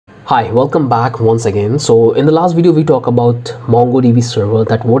Hi, welcome back once again. So in the last video we talked about MongoDB server,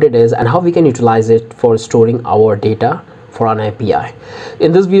 that what it is and how we can utilize it for storing our data for an API.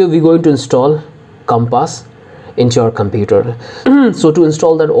 In this video we're going to install Compass into your computer. So to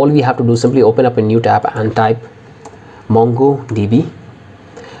install that, all we have to do is simply open up a new tab and type MongoDB,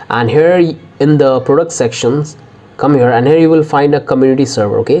 and here in the product sections, come here and here you will find a community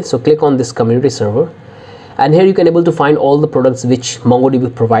server. Okay, so click on this community server, and here you can able to find all the products which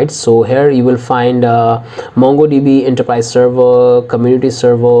MongoDB provides. So here you will find MongoDB enterprise server, community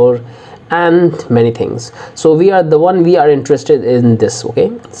server, and many things. So we are interested in this.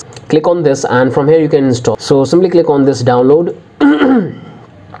 Okay, click on this and from here you can install. So simply click on this download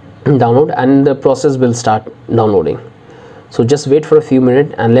download, and the process will start downloading. So just wait for a few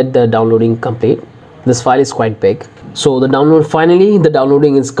minutes and let the downloading complete. This file is quite big. So the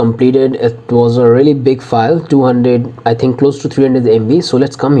downloading is completed. It was a really big file, 200, I think close to 300 MB. So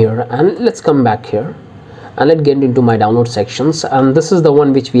let's come here and let's come back here and let's get into my download sections, and this is the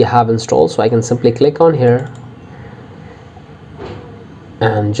one which we have installed. So I can simply click on here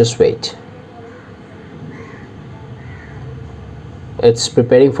and just wait. It's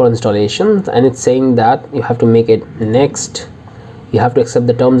preparing for installation and it's saying that you have to make it next, you have to accept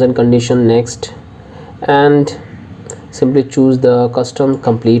the terms and condition, next, and simply choose the custom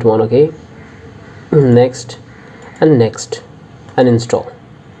complete one. Okay, next and install.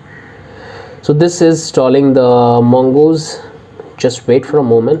 So this is installing the Mongoose. Just wait for a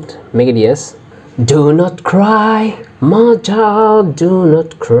moment, make it yes. Do not cry, my child, do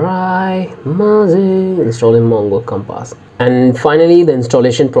not cry, Mazi. Installing Mongo Compass. And finally the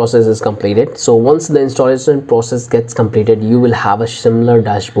installation process is completed. So once the installation process gets completed, you will have a similar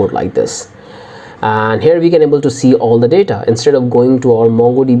dashboard like this, and here we can able to see all the data instead of going to our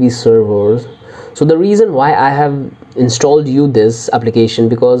MongoDB servers. So the reason why I have installed you this application,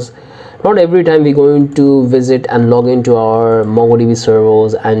 because not every time we're going to visit and log into our MongoDB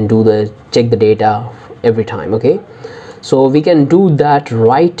servers and check the data every time. Okay, so we can do that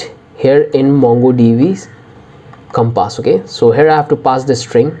right here in MongoDB's Compass. Okay, so here I have to pass the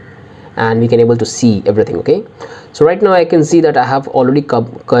string and we can able to see everything. Okay, so right now I can see that I have already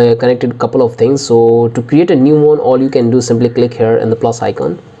connected a couple of things. So to create a new one, all you can do is simply click here in the plus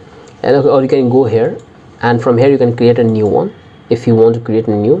icon, and or you can go here and from here you can create a new one if you want to create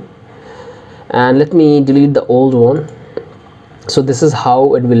a new. And let me delete the old one. So this is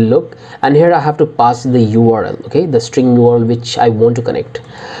how it will look, and here I have to pass the URL. Okay, the string URL which I want to connect.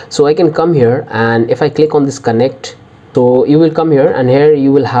 So I can come here and if I click on this connect, so you will come here and here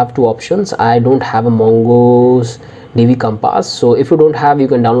you will have two options. I don't have a Mongoose DB Compass, so if you don't have, you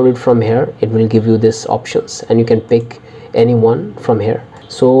can download it from here. It will give you this options and you can pick any one from here.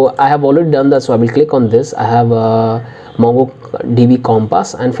 So I have already done that, so I will click on this. I have a MongoDB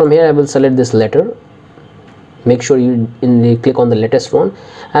Compass, and from here I will select this letter. Make sure you click on the latest one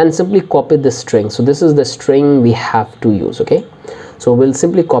and simply copy the string. So this is the string we have to use. Okay, so we'll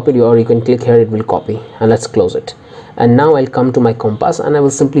simply copy it, or you can click here, it will copy, and let's close it. And now I'll come to my Compass and I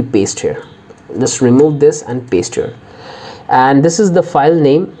will simply paste here. Just remove this and paste here, and this is the file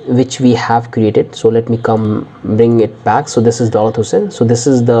name which we have created. So let me come bring it back. So this is $Hussein. So this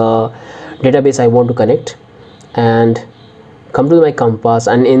is the database I want to connect, and come to my Compass,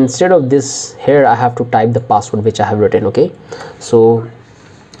 and instead of this here I have to type the password which I have written. Okay, so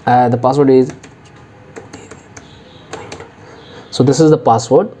the password is, so this is the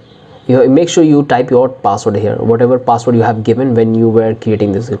password. You make sure you type your password here, whatever password you have given when you were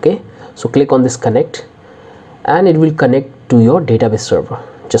creating this. Okay, so click on this connect and it will connect to your database server.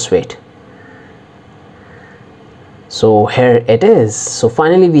 Just wait. So here it is. So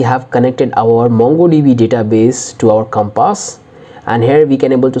finally we have connected our MongoDB database to our Compass, and here we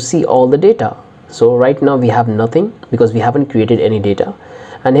can able to see all the data. So right now we have nothing because we haven't created any data,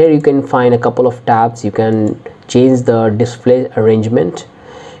 and here you can find a couple of tabs. You can change the display arrangement.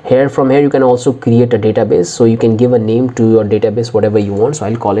 Here from here you can also create a database, so you can give a name to your database whatever you want. So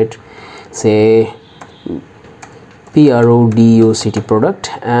I'll call it, say, PRODUCT product,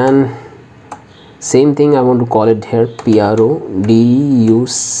 and same thing I want to call it here, PRODUCT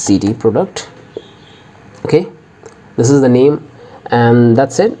product. Okay, this is the name, and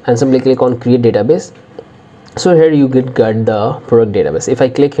that's it. And simply click on create database. So here you get the product database. If I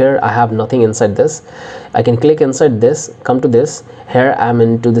click here, I have nothing inside this. I can click inside this, come to this, here I'm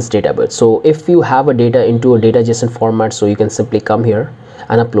into this database. So if you have a data into a data.json format, so you can simply come here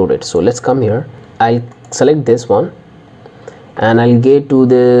and upload it. So let's come here, I'll select this one and I'll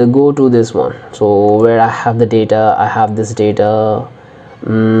go to this one. So where I have the data, I have this data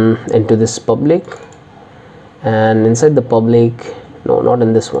into this public, and inside the public no, not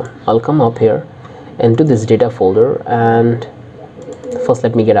in this one. I'll come up here into this data folder, and first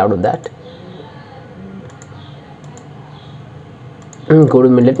let me get out of that.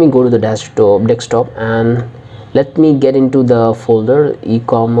 Let me go to the desktop, and let me get into the folder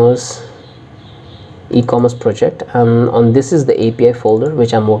e-commerce project, and on this is the API folder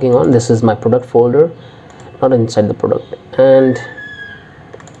which I'm working on. This is my product folder, not inside the product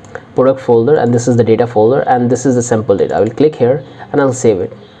folder, and this is the data folder, and this is the sample data. I will click here and I'll save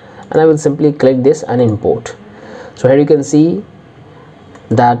it, and I will simply click this and import. So here you can see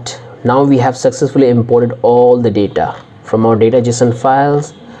that now we have successfully imported all the data from our data.json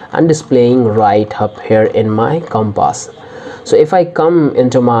files and displaying right up here in my Compass. So if I come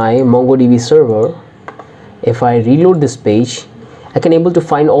into my MongoDB server, if I reload this page, I can able to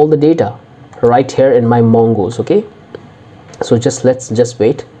find all the data right here in my Mongoose. Okay, so let's just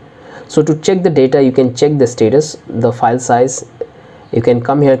wait. So to check the data, you can check the status, the file size. You can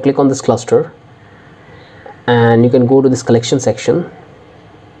come here, click on this cluster, and you can go to this collection section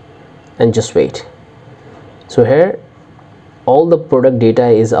and just wait. So here all the product data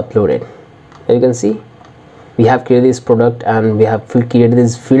is uploaded, and you can see we have created this product, and we have created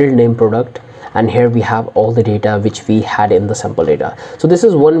this field name product, and here we have all the data which we had in the sample data. So this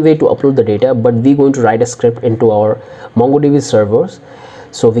is one way to upload the data, but we're going to write a script into our MongoDB servers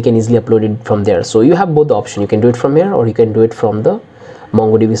so we can easily upload it from there. So you have both the option. You can do it from here, or you can do it from the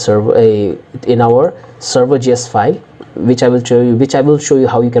MongoDB server in our server.js file, which I will show you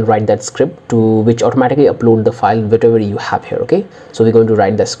how you can write that script to which automatically upload the file whatever you have here. Okay, so we're going to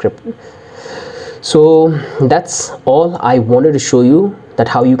write the script. So that's all I wanted to show you, that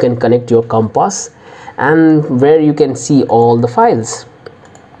how you can connect your Compass and where you can see all the files.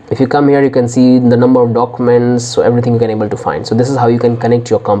 If you come here, you can see the number of documents, so everything you can able to find. So this is how you can connect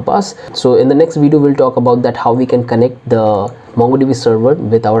your Compass. So in the next video we'll talk about that, how we can connect the MongoDB server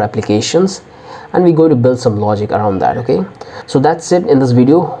with our applications, and we're going to build some logic around that. Okay, so that's it in this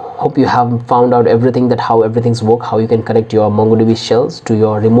video. Hope you have found out everything, that how everything's work, how you can connect your MongoDB shells to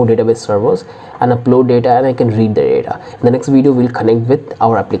your remote database servers and upload data, and I can read the data. In the next video we'll connect with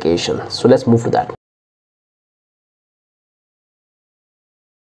our application. So let's move to that.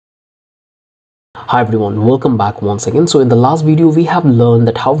 Hi everyone, welcome back once again. So in the last video we have learned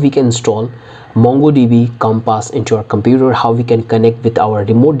that how we can install MongoDB Compass into our computer, how we can connect with our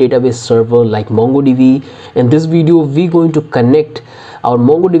remote database server like MongoDB. In this video we're going to connect our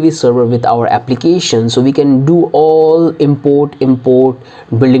MongoDB server with our application, so we can do all import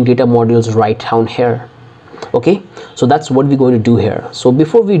building data modules right down here. Okay, so that's what we're going to do here. So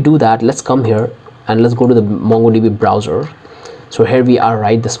before we do that, let's come here and let's go to the MongoDB browser. So here we are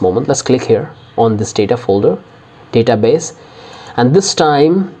right this moment. Let's click here on this data folder, database, and this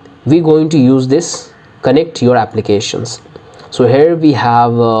time we're going to use this connect your applications. So here we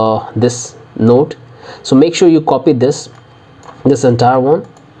have this node, so make sure you copy this entire one,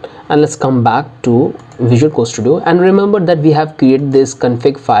 and let's come back to Visual Code Studio, and remember that we have created this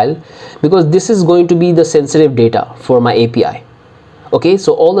config file because this is going to be the sensitive data for my API. Okay,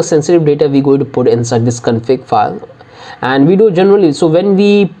 so all the sensitive data we're going to put inside this config file, and we do generally, so when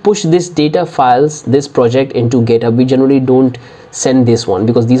we push this data files, this project into GitHub, we generally don't send this one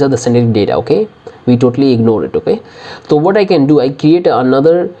because these are the sensitive data. Okay, we totally ignore it. Okay, so what I can do, I create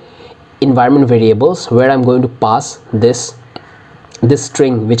another environment variables where I'm going to pass this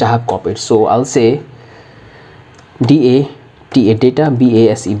string which I have copied. So I'll say data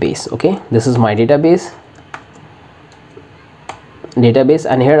base. Okay, this is my database,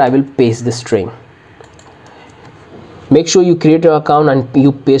 and here I will paste the string. Make sure you create your account and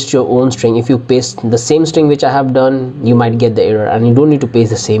you paste your own string. If you paste the same string which I have done, you might get the error, and you don't need to paste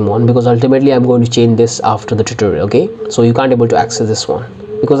the same one because ultimately I'm going to change this after the tutorial. Okay, so you can't able to access this one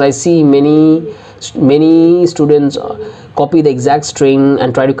because I see many students copy the exact string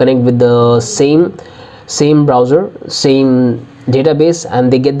and try to connect with the same browser, same database,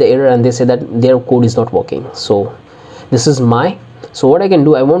 and they get the error and they say that their code is not working. So this is so what I can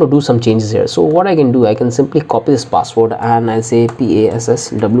do, I want to do some changes here. So what I can do, I can simply copy this password and I'll say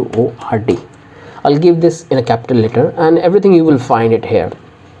PASSWORD. I'll give this in a capital letter, and everything you will find it here.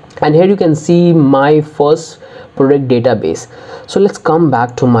 And here you can see my first product database. So let's come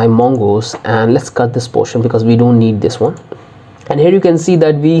back to my Mongoose and let's cut this portion because we don't need this one. And here you can see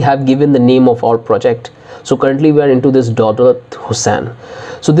that we have given the name of our project. So currently we are into this Hussain.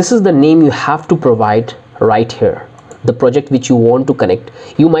 So this is the name you have to provide right here, the project which you want to connect.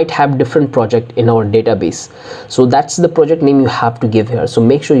 You might have different project in our database, so that's the project name you have to give here. So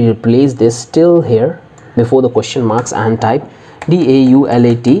make sure you replace this still here before the question marks and type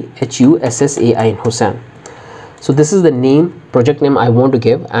DAULATHUSSAI in Hussain. So this is the name, project name I want to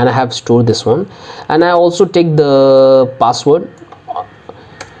give, and I have stored this one, and I also take the password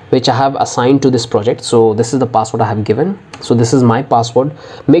which I have assigned to this project. So this is the password I have given. So this is my password.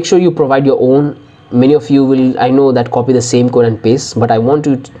 Make sure you provide your own. Many of you will, I know, that copy the same code and paste, but I want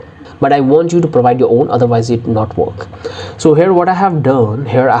you to provide your own, otherwise it will not work. So here what I have done,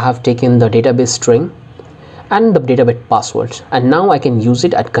 here I have taken the database string and the database password, and now I can use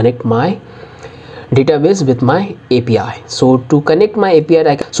it and connect my database with my API. So to connect my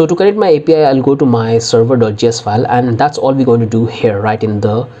API, I'll go to my server.js file, and that's all we're going to do here, right in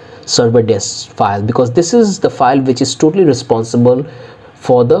the server.js file, because this is the file which is totally responsible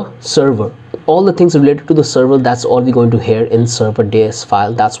for the server. All the things related to the server, that's all we're going to hear in server.js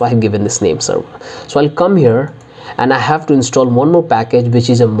file. That's why I've given this name server. So I'll come here and I have to install one more package, which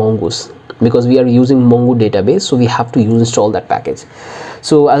is a Mongoose, because we are using MongoDB Data Base, so we have to install that package.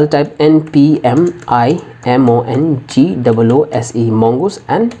 So I'll type npm Mongoose,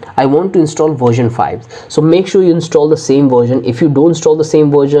 and I want to install version 5. So make sure you install the same version. If you don't install the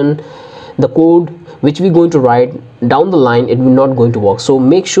same version, the code which we're going to write down the line, it will not going to work. So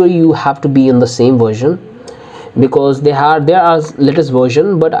make sure you have to be in the same version, because there are latest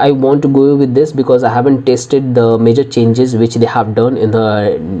version, but I want to go with this because I haven't tested the major changes which they have done in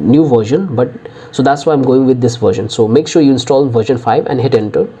the new version, but so that's why I'm going with this version. So make sure you install version 5 and hit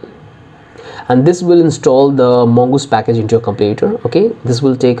enter, and this will install the Mongoose package into your computer. Okay, this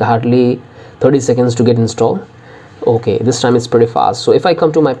will take hardly 30 seconds to get installed. Okay, this time it's pretty fast. So if I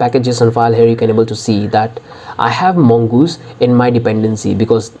come to my package.json file, here you can able to see that I have Mongoose in my dependency,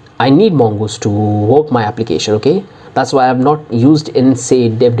 because I need Mongoose to work my application. Okay, that's why I have not used in, say,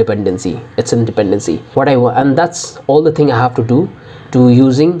 dev dependency. It's in dependency what I want, and that's all the thing I have to do to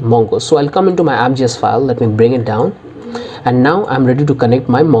using Mongoose. So I'll come into my app.js file, let me bring it down, and now I'm ready to connect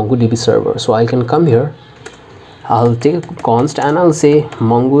my MongoDB server. So I can come here, I'll take a const and I'll say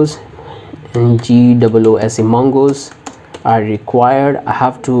Mongoose Mongoose are required. I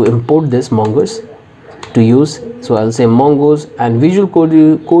have to import this Mongoose to use. So I'll say Mongoose, and Visual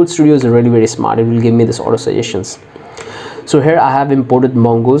Code Studio is really very smart. It will give me this auto suggestions. So here I have imported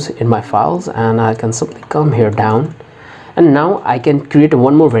Mongoose in my files, and I can simply come here down, and now I can create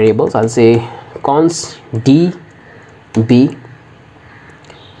one more variable. So I'll say const db,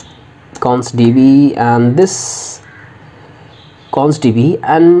 and this const db,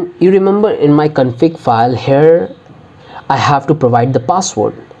 and you remember in my config file here I have to provide the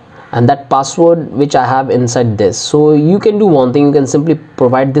password, and that password which I have inside this. So you can do one thing, you can simply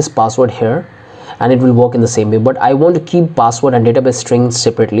provide this password here and it will work in the same way, but I want to keep password and database strings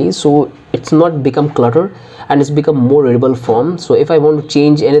separately, so it's not become clutter and it's become more readable form. So if I want to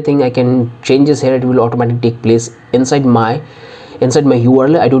change anything, I can change this here. It will automatically take place inside my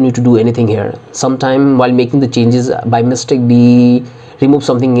URL. I don't need to do anything here. Sometime while making the changes, by mistake we remove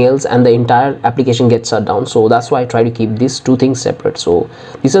something else and the entire application gets shut down. So that's why I try to keep these two things separate. So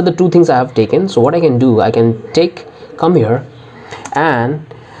these are the two things I have taken. So what I can do, I can come here, and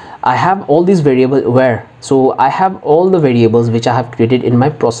I have all these variables where, so I have all the variables which I have created in my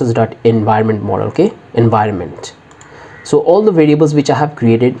process.environment model. Okay, environment. So all the variables which I have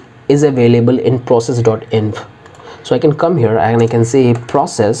created is available in process.env. So I can come here and I can say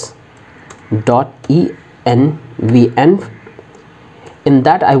process.env. In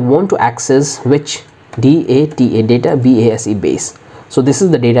that I want to access which data base. So this is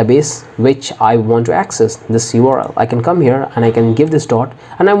the database which I want to access, this URL. I can come here and I can give this dot,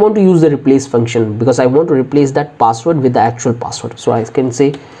 and I want to use the replace function because I want to replace that password with the actual password. So I can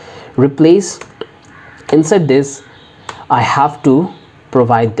say replace. Inside this I have to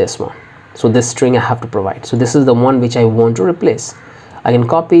provide this one. So this string I have to provide. So this is the one which I want to replace. I can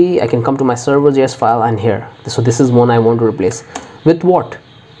copy, I can come to my server.js file, and here, so this is one I want to replace with what.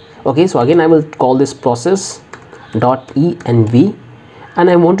 Okay, so again I will call this process.env, and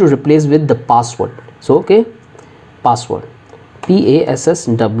I want to replace with the password. So okay, password, password,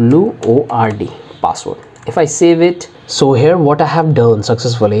 password. If I save it, so here what I have done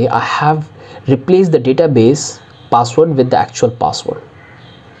successfully, I have replaced the database password with the actual password.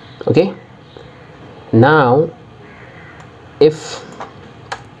 Okay, now if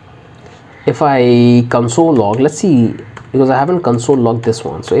I console log, let's see, because I haven't console logged this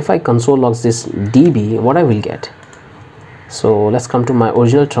one. So if I console logs this db, what I will get, so let's come to my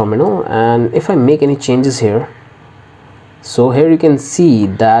original terminal, and if I make any changes here, so here you can see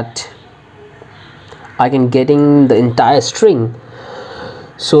that I can getting the entire string.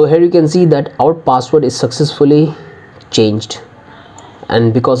 So here you can see that our password is successfully changed,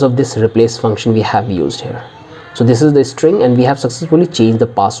 and because of this replace function we have used here. So this is the string and we have successfully changed the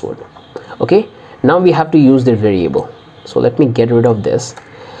password. Okay, Now we have to use the variable. So let me get rid of this,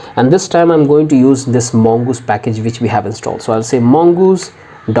 and this time I'm going to use this Mongoose package which we have installed. So I'll say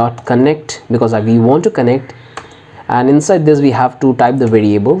mongoose.connect because we want to connect, and inside this we have to type the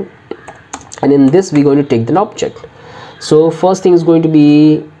variable, and in this we're going to take the object. So first thing is going to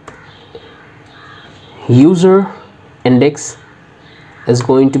be user index is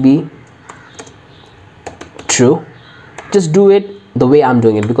going to be true. Just do it the way I'm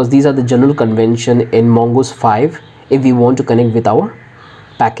doing it because these are the general convention in Mongoose 5 if we want to connect with our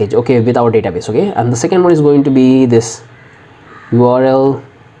package, okay, with our database, okay. And the second one is going to be this URL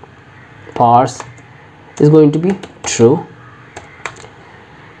parse is going to be true,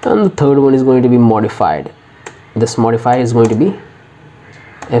 and the third one is going to be modified. This modify is going to be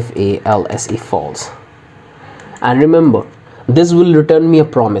false, false. And remember, this will return me a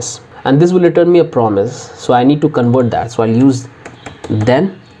promise, and this will return me a promise, so I need to convert that. So I'll use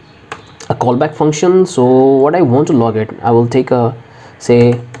then a callback function. So what I want to log it, I will take a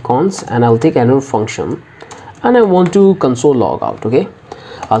say cons, and I'll take another function, and I want to console log out, okay.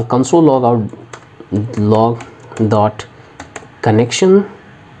 I'll console log out log dot connection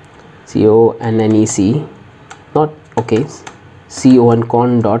CONNEC, not okay, con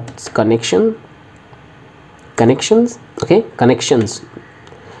con dot connection connections, okay, connections.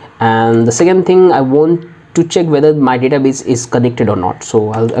 And the second thing, I want to check whether my database is connected or not,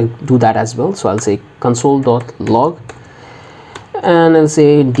 so I'll do that as well. So I'll say console.log, and I'll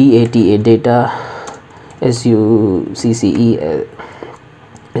say data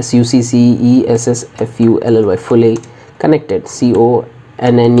successfully fully connected,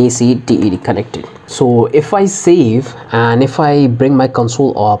 connected, connected. So if I save and if I bring my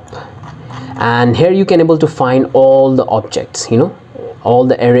console up, and here you can able to find all the objects, you know, all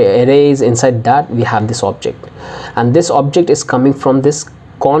the arrays. Inside that we have this object, and this object is coming from this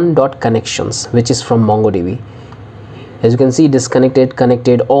con.connections, which is from MongoDB. As you can see, disconnected,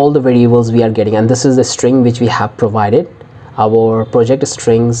 connected, all the variables we are getting, and this is the string which we have provided, our project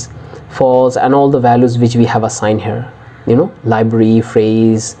strings, false, and all the values which we have assigned here, you know, library,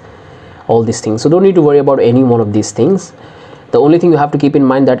 phrase, all these things. So don't need to worry about any one of these things. The only thing you have to keep in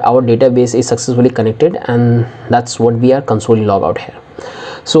mind that our database is successfully connected, and that's what we are consoling log out here.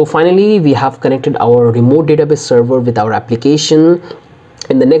 So finally we have connected our remote database server with our application.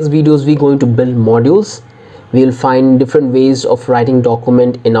 In the next videos we're going to build modules. We'll find different ways of writing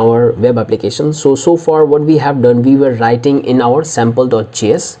document in our web application. So far what we have done, we were writing in our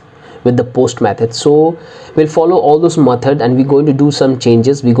sample.js with the post method. So we'll follow all those methods, and we're going to do some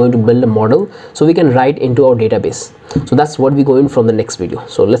changes. We're going to build a model so we can write into our database. So that's what we're going from the next video.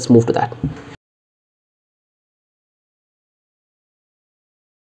 So let's move to that.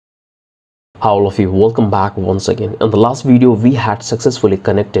 Hi all of you, welcome back once again. In the last video we had successfully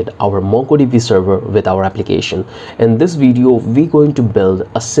connected our MongoDB server with our application. In this video we're going to build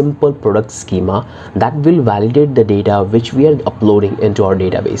a simple product schema that will validate the data which we are uploading into our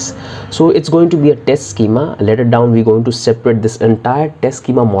database. So it's going to be a test schema. Later down we're going to separate this entire test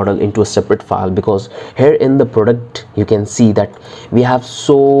schema model into a separate file, because here in the product you can see that we have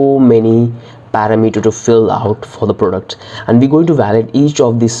so many parameters to fill out for the product, and we're going to validate each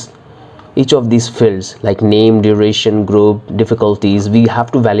of these fields like name, duration, group, difficulties. We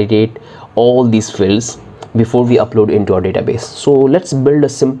have to validate all these fields before we upload into our database. So let's build a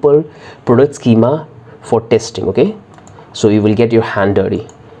simple product schema for testing, okay. So you will get your hand dirty.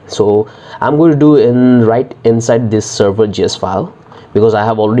 So I'm going to do right inside this server.js file, because I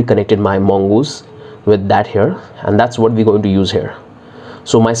have already connected my Mongoose with that here, and that's what we're going to use here.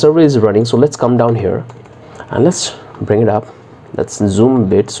 So my server is running, so let's come down here and let's bring it up. Let's zoom a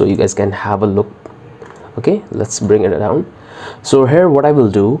bit so you guys can have a look. Okay, let's bring it down. So here what I will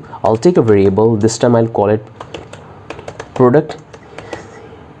do, I'll take a variable. This time I'll call it product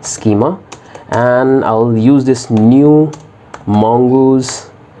schema, and I'll use this new mongoose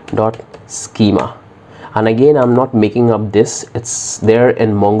dot schema. And again, I'm not making up this, it's there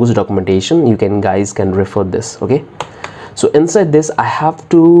in Mongoose documentation. You guys can refer this. Okay, so inside this I have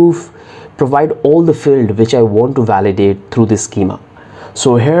to provide all the field which I want to validate through this schema.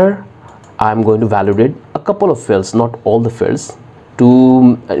 So here I'm going to validate a couple of fields, not all the fields,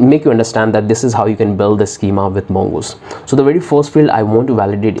 to make you understand that this is how you can build the schema with Mongoose. So the very first field I want to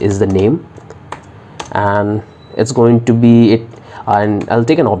validate is the name, and it's going to be it, and I'll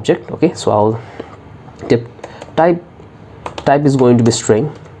take an object. Okay, so I'll type is going to be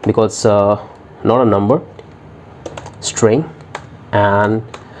string, because not a number, string, and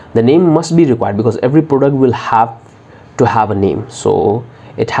the name must be required because every product will have to have a name, so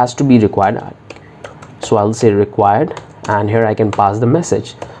it has to be required. So I'll say required, and here I can pass the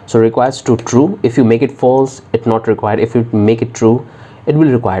message. So requires to true. If you make it false, it's not required. If you make it true, it will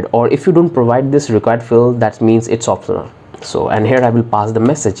required. Or if you don't provide this required field, that means it's optional. So, and here I will pass the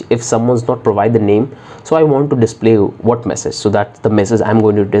message if someone's not provide the name. So I want to display what message, so that's the message I'm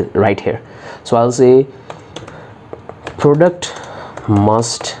going to write here. So I'll say product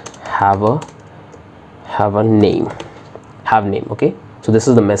must have a name, okay. So this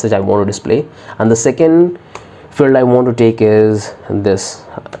is the message I want to display, and the second field I want to take is this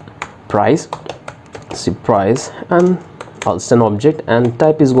price. See price, and I'll send object, and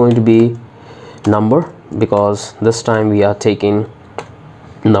type is going to be number, because this time we are taking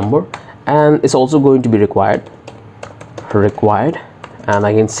number, and it's also going to be required, and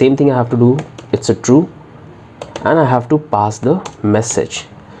again same thing I have to do, it's a true, and I have to pass the message.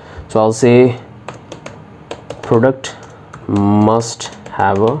 So I'll say product must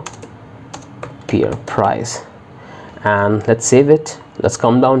have a peer price, and let's save it. Let's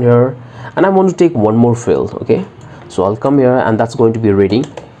come down here, and I want to take one more field, okay. So I'll come here, and that's going to be rating.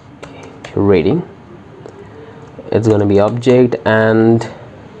 It's going to be object, and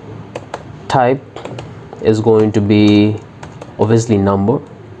type is going to be obviously number,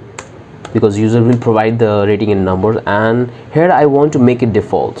 because user will provide the rating in numbers, and here I want to make it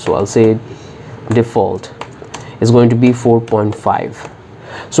default. So I'll say default is going to be 4.5.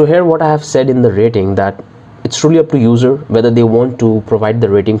 So here what I have said in the rating, that it's truly up to user whether they want to provide the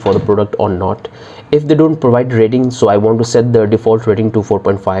rating for the product or not. If they don't provide rating, so I want to set the default rating to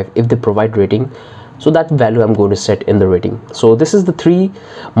 4.5. If they provide rating, so that value I'm going to set in the rating. So this is the 3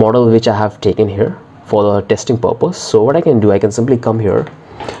 model which I have taken here for the testing purpose. So what I can do, I can simply come here,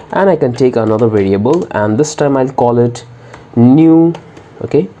 and I can take another variable, and this time I'll call it new,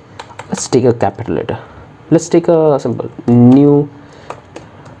 okay. Let's take a capital letter. Let's take a simple new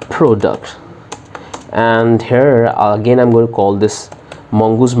product, and here again I'm going to call this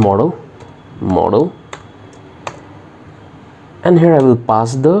Mongoose model, and here I will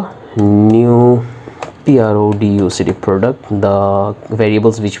pass the new product, the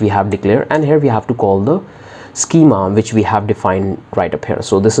variables which we have declared, and here we have to call the schema which we have defined right up here.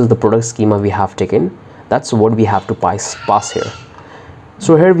 So this is the product schema we have taken, that's what we have to pass here.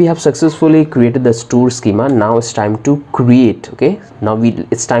 So here we have successfully created the store schema. Now it's time to create, okay. Now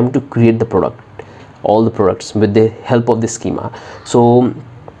it's time to create the product, all the products with the help of this schema. So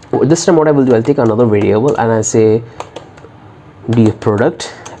this time what I will do, I'll take another variable, and I say the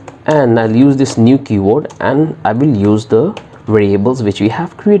product, and I'll use this new keyword, and I will use the variables which we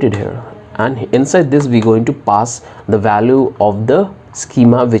have created here, and inside this we're going to pass the value of the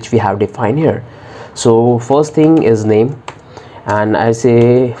schema which we have defined here. So first thing is name, and I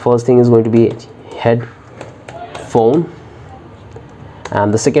say first thing is going to be headphone,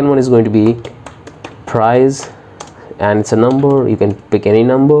 and the second one is going to be price, and it's a number, you can pick any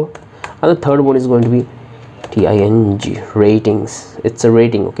number, and the third one is going to be ting, ratings, it's a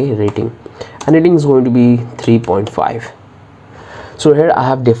rating, okay, rating, and rating is going to be 3.5. So here I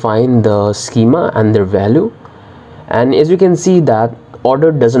have defined the schema and their value, and as you can see that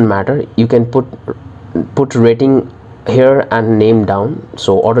order doesn't matter, you can put rating here and name down,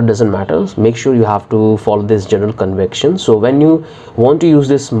 so order doesn't matter. Make sure you have to follow this general convention. So when you want to use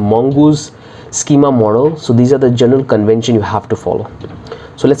this Mongoose schema model, so these are the general convention you have to follow.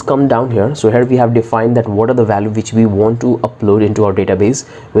 So let's come down here. So here we have defined that what are the value which we want to upload into our database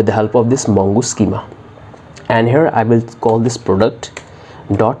with the help of this Mongoose schema, and here I will call this product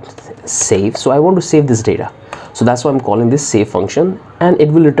dot save. So I want to save this data, so that's why I'm calling this save function, and it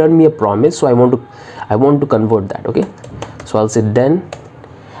will return me a promise. So I want to convert that, okay. So I'll say then,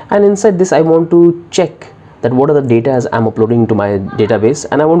 and inside this I want to check that what are the data as I'm uploading to my database,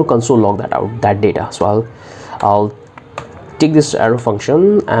 and I want to console log that data. So I'll take this arrow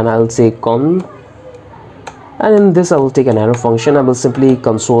function, and I'll say con, and in this I will take an arrow function. I will simply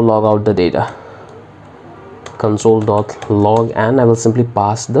console log out the data, console.log, and I will simply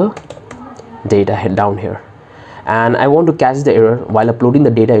pass the data head down here. And I want to catch the error while uploading the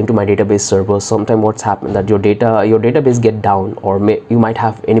data into my database server. Sometime what's happened that your database get down, or you might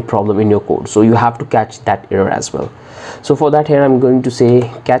have any problem in your code, so you have to catch that error as well. So for that, here I'm going to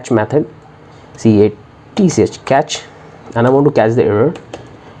say catch method, catch, and I want to catch the error.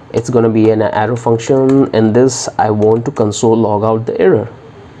 It's going to be an arrow function. In this I want to console log out the error,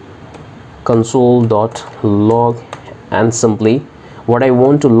 console.log, and simply what I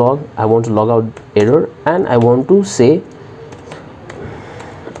want to log out error, and I want to say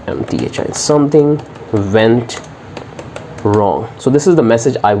mthi something went wrong. So this is the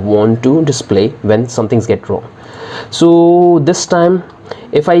message I want to display when something's get wrong. So this time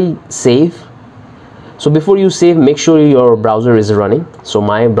if I save, So before you save, make sure your browser is running. So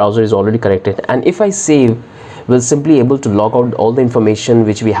my browser is already connected, and if I save, we'll simply able to log out all the information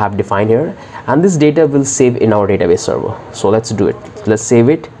which we have defined here, and this data will save in our database server. So let's do it. Let's save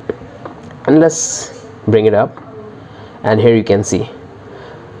it and let's bring it up, and here you can see.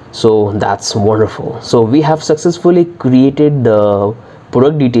 So that's wonderful. So we have successfully created the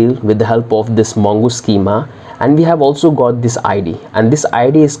product detail with the help of this Mongoose schema, and we have also got this ID, and this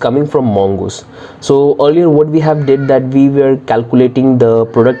ID is coming from Mongoose. So earlier what we have did that we were calculating the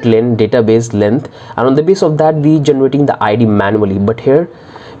product length, database length, and on the basis of that we generating the ID manually, but here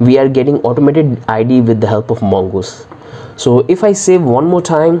we are getting automated ID with the help of Mongoose. So if I save one more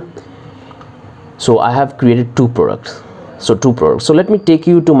time, so I have created two products. So let me take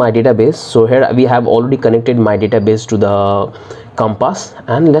you to my database. So here we have already connected my database to the Compass,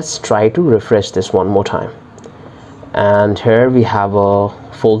 and let's try to refresh this one more time. And here we have a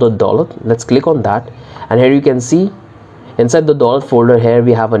folder dollar. Let's click on that, and here you can see inside the dollar folder here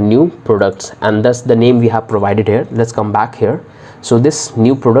we have a new products, and that's the name we have provided here. Let's come back here. So this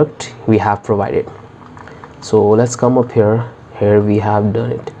new product we have provided. So let's come up here. Here we have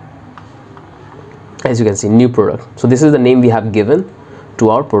done it. As you can see, new product. So this is the name we have given to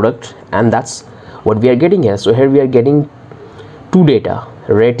our product, and that's what we are getting here. So here we are getting two data: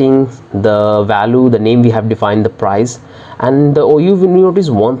 rating, the value, the name we have defined, the price, and you will notice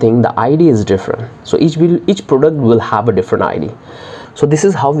one thing: the ID is different. So each product will have a different ID. So this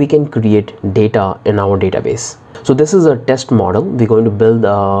is how we can create data in our database. So this is a test model. We're going to build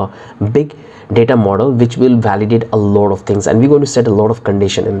a big data model which will validate a lot of things, and we're going to set a lot of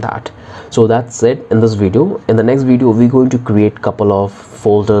condition in that. So that's it in this video. In the next video we're going to create couple of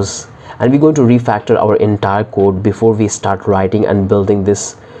folders, and we're going to refactor our entire code before we start writing and building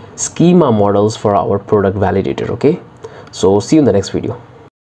this schema models for our product validator. Okay, so see you in the next video.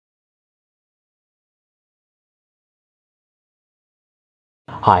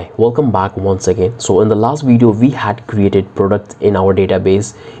 Hi, welcome back once again. So in the last video we had created products in our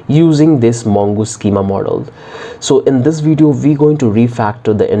database using this Mongoose schema model. So in this video we're going to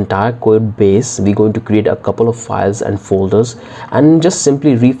refactor the entire code base. We're going to create a couple of files and folders and just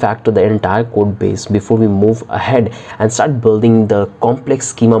simply refactor the entire code base before we move ahead and start building the complex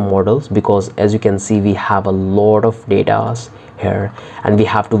schema models, because as you can see we have a lot of data here and we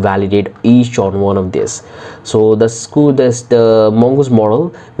have to validate each on one of this. So the Mongoose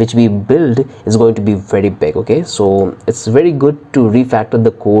model which we build is going to be very big. Okay, so it's very good to refactor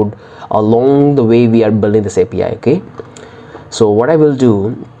the code along the way we are building this API. Okay, so what I will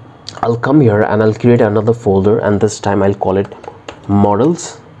do, I'll come here and I'll create another folder, and this time I'll call it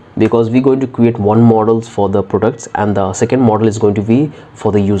models, because we're going to create one model for the products and the second model is going to be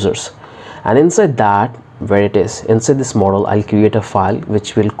for the users. And inside that, where it is inside this model, I'll create a file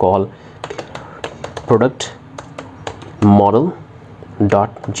which will call product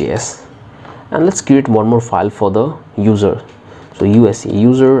model.js, and let's create one more file for the user. So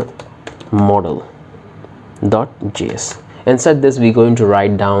user model.js. inside this we're going to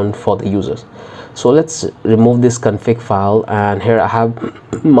write down for the users. So let's remove this config file, and here I have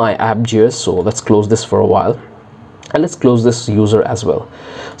my app.js. so let's close this for a while and let's close this user as well.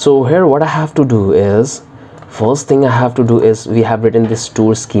 So here what I have to do is, first thing I have to do is, we have written this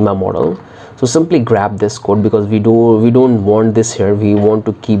store schema model. So simply grab this code, because we don't want this here, we want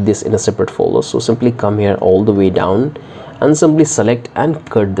to keep this in a separate folder. So simply come here all the way down and simply select and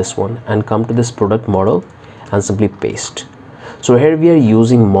cut this one and come to this product model and simply paste. So here we are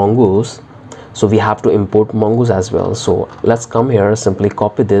using Mongoose, so we have to import Mongoose as well. So let's come here, simply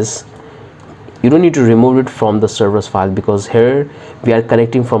copy this. You don't need to remove it from the servers file, because here we are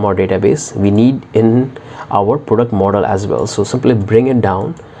connecting from our database. We need in our product model as well. So simply bring it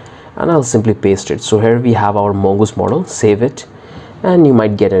down and I'll simply paste it. So here we have our Mongoose model. Save it and you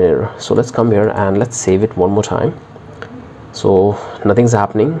might get an error. So let's come here and let's save it one more time. So nothing's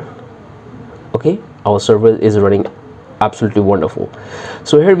happening. Okay, our server is running absolutely wonderful.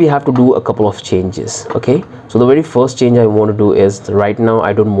 So here we have to do a couple of changes. Okay, so the very first change I want to do is, right now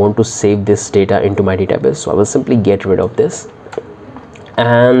I don't want to save this data into my database, so I will simply get rid of this,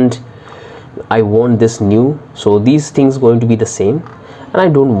 and I want this new. So these things going to be the same, and I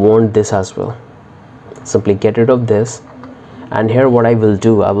don't want this as well. Simply get rid of this, and here what I will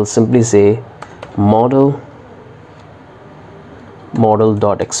do, I will simply say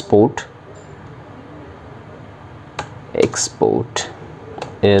model.export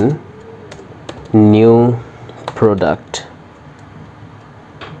in new product,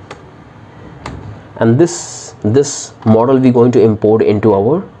 and this model we're going to import into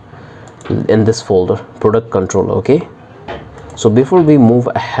our in this folder product controller. Okay, so before we move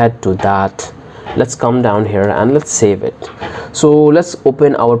ahead to that, Let's come down here and let's save it. So let's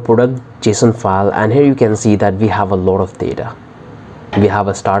open our product JSON file, and here you can see that we have a lot of data. We have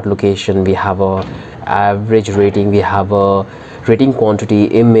a start location, we have a average rating, we have a rating quantity,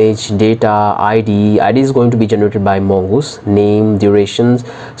 image, data, id is going to be generated by Mongoose, name, durations.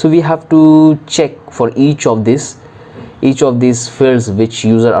 So we have to check for each of these fields which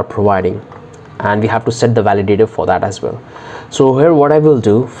user are providing, and we have to set the validator for that as well. So here what I will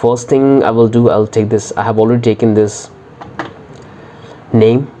do, first thing I will do, I'll take this, I have already taken this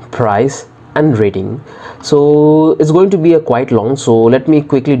name, price and rating. So it's going to be a quite long, so let me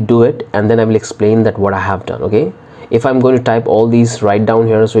quickly do it and then I will explain that what I have done. Okay, if I'm going to type all these right down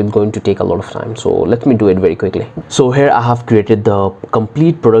here, so it's going to take a lot of time, so let me do it very quickly. So here I have created the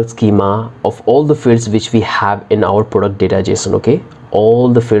complete product schema of all the fields which we have in our product data JSON. Okay,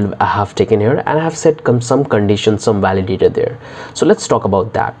 all the field I have taken here, and I have set some conditions, some validator there. So let's talk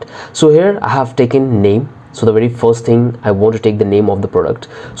about that. So here I have taken name. So the very first thing, I want to take the name of the product.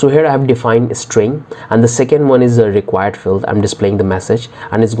 So here I have defined a string, and the second one is a required field. I'm displaying the message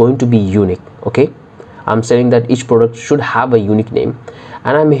and it's going to be unique. Okay, I'm saying that each product should have a unique name,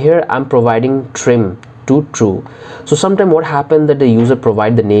 and I'm providing trim to true. So sometimes what happened that the user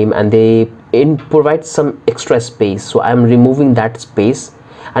provide the name and they provide some extra space, so I'm removing that space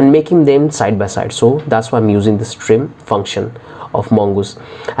and making them side by side. So that's why I'm using this trim function of Mongoose,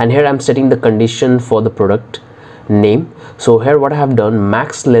 and here I'm setting the condition for the product name. So here what I have done,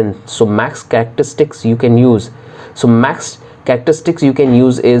 max length, so max characteristics you can use, so max characteristics you can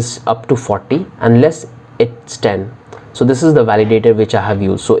use is up to 40 unless it's 10. So this is the validator which I have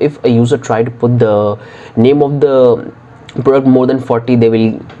used. So if a user try to put the name of the product more than 40, they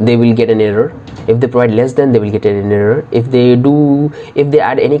will get an error. If they provide less than, they will get an error. If they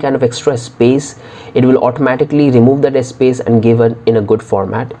add any kind of extra space, it will automatically remove that space and give it in a good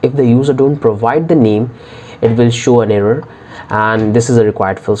format. If the user don't provide the name, it will show an error, and this is a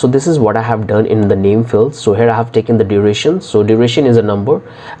required field. So this is what I have done in the name field. So here I have taken the duration. So duration is a number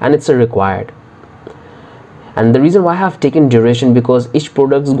and it's a required. And the reason why I have taken duration, because each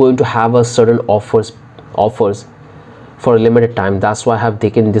product is going to have a certain offers for a limited time. That's why I have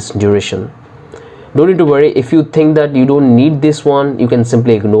taken this duration. Don't need to worry. If you think that you don't need this one, you can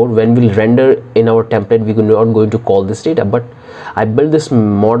simply ignore. When we'll render in our template, we're not going to call this data, but I build this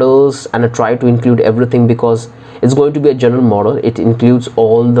models and I try to include everything because it's going to be a general model. It includes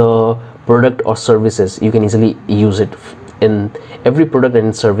all the product or services. You can easily use it in every product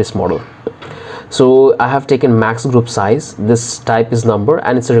and service model. So I have taken max group size, this type is number,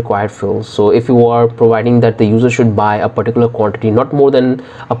 and it's a required field. So if you are providing that the user should buy a particular quantity, not more than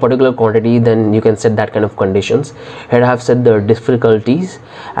a particular quantity, then you can set that kind of conditions. Here I have set the difficulties,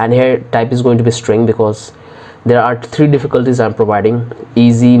 and here type is going to be string because there are 3 difficulties I'm providing: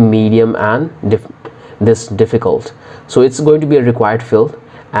 easy, medium and this difficult. So it's going to be a required field,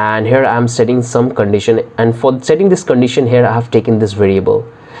 and here I'm setting some condition, and for setting this condition here I have taken this variable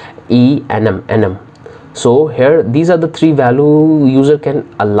enum. So here these are the 3 value user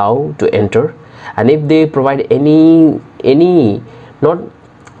can allow to enter, and if they provide any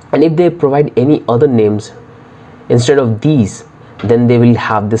other names instead of these, then they will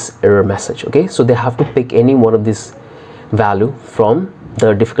have this error message. Okay, so they have to pick any one of this value from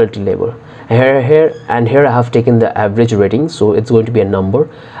the difficulty level. Here I have taken the average rating, so it's going to be a number,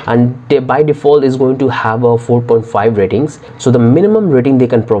 and by default is going to have a 4.5 ratings. So the minimum rating they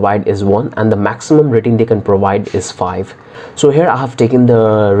can provide is 1 and the maximum rating they can provide is 5. So here I have taken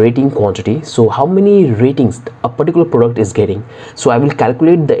the rating quantity, so how many ratings a particular product is getting. So I will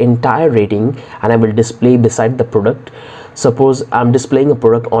calculate the entire rating and I will display beside the product. Suppose I'm displaying a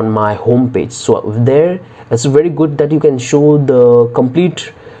product on my home page, so there it's very good that you can show the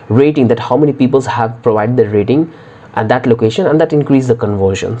complete rating, that how many people have provided the rating at that location, and that increase the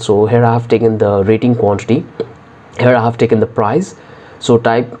conversion. So here I have taken the rating quantity, here I have taken the price, so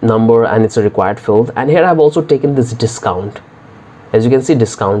type number and it's a required field, and here I have also taken this discount. As you can see,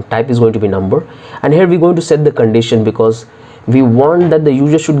 discount type is going to be number, and here we're going to set the condition because we want that the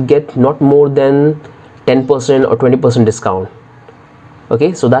user should get not more than 10% or 20% discount.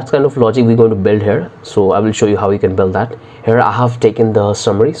 Okay, so that's kind of logic we're going to build here. So I will show you how you can build that. Here I have taken the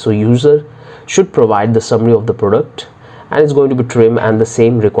summary, so user should provide the summary of the product, and it's going to be trim and the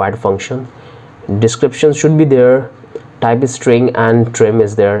same required function. Description should be there, type is string and trim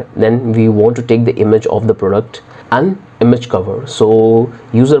is there. Then we want to take the image of the product and image cover, so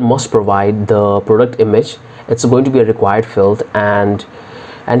user must provide the product image. It's going to be a required field, and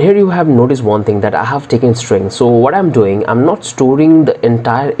here you have noticed one thing, that I have taken string. So what I'm doing, I'm not storing the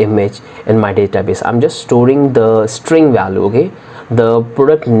entire image in my database, I'm just storing the string value. Okay, the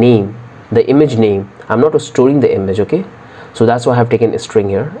product name the image name. I'm not storing the image, okay? So that's why I have taken a string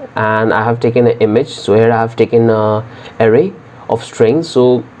here, and I have taken an image. So here I have taken a array of strings.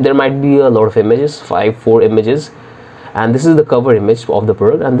 So there might be a lot of images, 4 images, and this is the cover image of the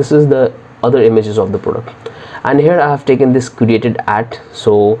product, and this is the other images of the product. And here I have taken this created at,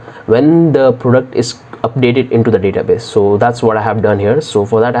 so when the product is updated into the database. So that's what I have done here. So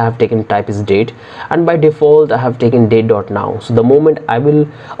for that I have taken type is date, and by default I have taken date.now. So the moment I will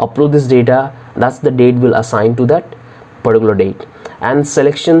upload this data, that's the date will assign to that particular date. And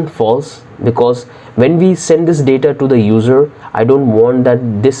selection false, because when we send this data to the user, I don't want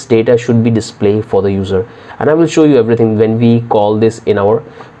that this data should be displayed for the user. And I will show you everything when we call this in our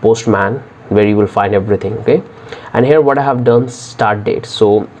Postman, where you will find everything, okay? And here what I have done, start date.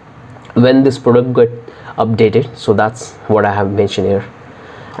 So when this product got updated, so that's what I have mentioned here.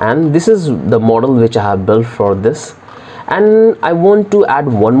 And this is the model which I have built for this. And I want to add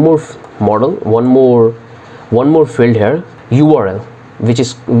one more model, one more field here, URL, which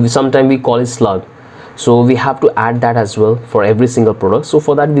is sometimes we call it slug. So we have to add that as well for every single product. So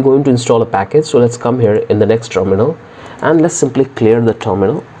for that we're going to install a package. So let's come here in the next terminal, and let's simply clear the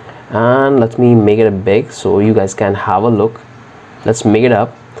terminal, and let me make it big so you guys can have a look. Let's make it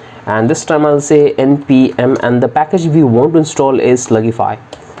up, and this time I'll say npm, and the package we want to install is Slugify,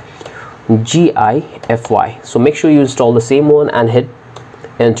 GIFY. So make sure you install the same one and hit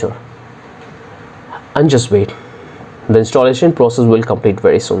enter, and just wait. The installation process will complete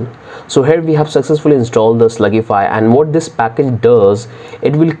very soon. So here we have successfully installed the Slugify, and what this package does,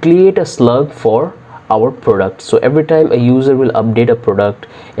 it will create a slug for our product. So every time a user will update a product,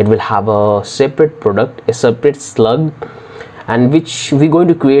 it will have a separate product, a separate slug, and which we're going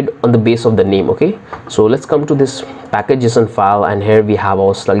to create on the base of the name, okay? So let's come to this package.json file, and here we have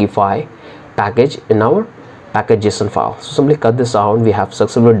our Slugify package in our package.json file. So simply cut this out. We have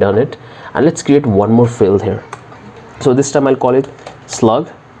successfully done it, and let's create one more field here. So this time I'll call it slug,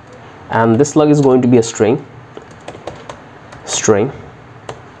 and this slug is going to be a string,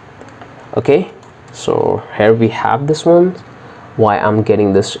 okay? So here we have this one. Why I'm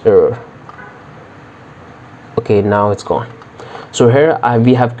getting this error? Okay, now it's gone. So here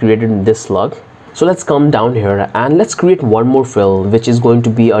we have created this slug. So let's come down here and let's create one more field, which is going to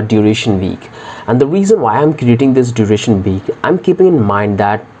be a duration week. And the reason why I'm creating this duration week, I'm keeping in mind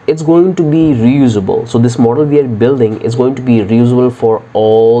that it's going to be reusable. So this model we are building is going to be reusable for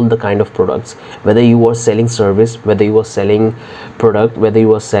all the kind of products, whether you are selling service, whether you are selling product, whether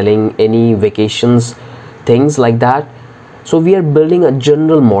you are selling any vacations, things like that. So we are building a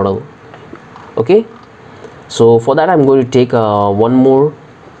general model, okay? So for that I'm going to take one more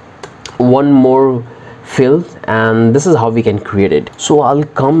field, and this is how we can create it. So I'll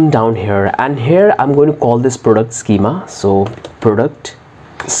come down here, and here I'm going to call this product schema. So product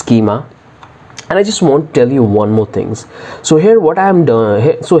schema, and I just want to tell you one more things. So here what I'm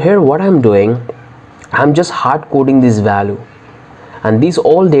doing, I'm just hard coding this value, and these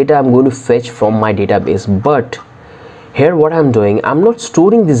all data I'm going to fetch from my database. But here what I'm doing, I'm not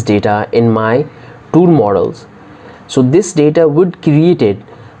storing this data in my tool models. So this data would create it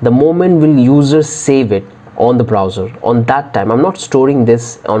the moment will users save it on the browser. On that time I'm not storing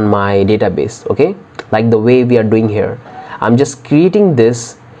this on my database, okay, like the way we are doing here. I'm just creating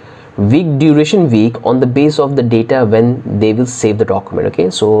this duration week on the base of the data when they will save the document,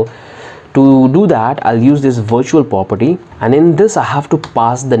 okay? So to do that I'll use this virtual property, and in this I have to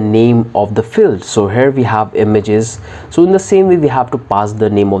pass the name of the field. So here we have images, so in the same way we have to pass the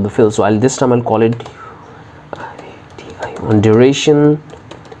name of the field. So this time I'll call it duration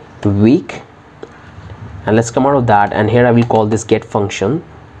week, and let's come out of that, and here I will call this get function,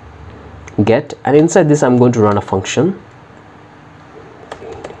 and inside this I'm going to run a function,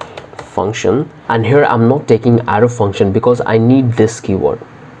 and here I'm not taking arrow function because I need this keyword,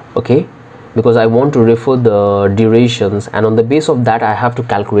 okay, because I want to refer the durations, and on the base of that I have to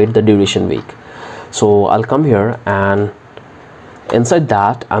calculate the duration week. So I'll come here, and inside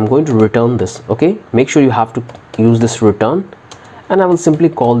that I'm going to return this, okay? Make sure you have to use this return, and I will simply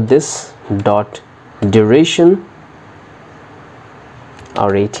call this dot duration,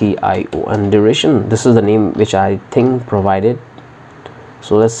 RATIO, and duration, this is the name which I think provided.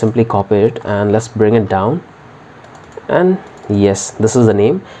 So let's simply copy it and let's bring it down, and yes, this is the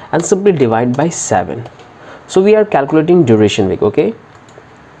name, and simply divide by 7. So we are calculating duration week, okay?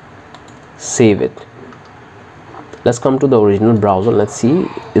 Save it. Let's come to the original browser. Let's see,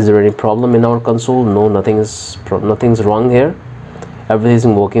 is there any problem in our console? No, nothing's wrong here. Everything is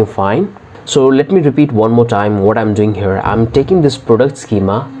working fine. So let me repeat one more time what I'm doing here. I'm taking this product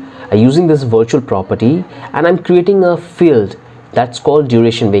schema, using this virtual property, and I'm creating a field That's called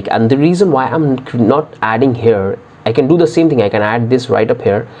duration week. And the reason why I'm not adding here, I can do the same thing, I can add this right up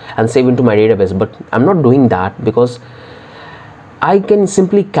here and save into my database, but I'm not doing that because I can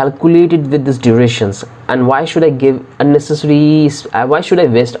simply calculate it with these durations. And why should I give unnecessary, why should I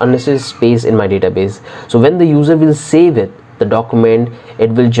waste unnecessary space in my database? So when the user will save it, the document,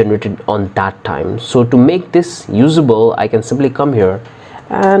 it will generate it on that time. So to make this usable, I can simply come here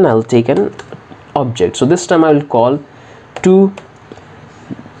and I'll take an object. So this time I will call to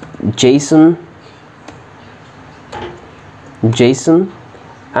JSON,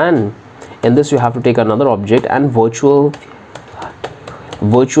 and in this you have to take another object, and virtual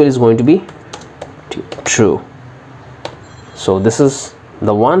is going to be true. So this is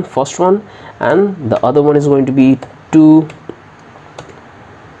the first one, and the other one is going to be to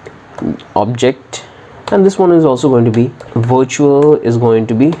object, and this one is also going to be virtual is going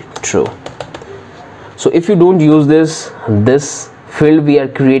to be true. So if you don't use this field we are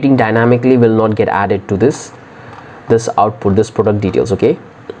creating dynamically will not get added to this output, this product details. Okay,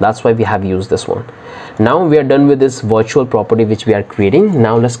 that's why we have used this one. Now we are done with this virtual property which we are creating.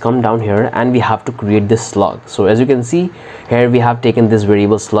 Now let's come down here and we have to create this slug. So as you can see here, we have taken this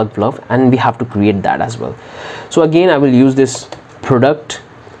variable slug fluff and we have to create that as well. So again I will use this product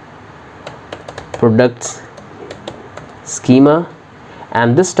schema,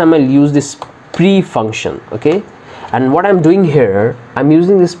 and this time I'll use this pre function. Okay, and what I'm doing here, I'm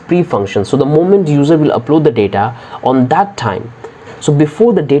using this pre function. So the moment user will upload the data, on that time, so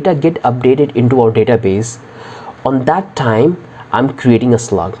before the data get updated into our database, on that time I'm creating a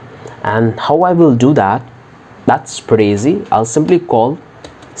slug. And how I will do that, that's pretty easy. I'll simply call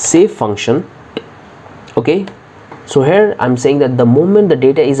save function. Okay, so here I'm saying that the moment the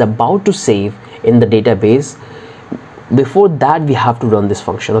data is about to save in the database, before that we have to run this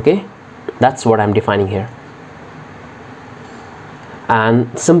function. Okay, that's what I'm defining here.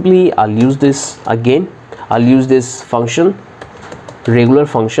 And simply I'll use this again, I'll use this function, regular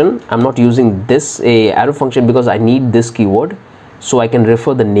function. I'm not using this arrow function because I need this keyword so I can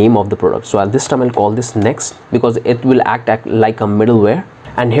refer the name of the product. So this time I'll call this next because it will act like a middleware.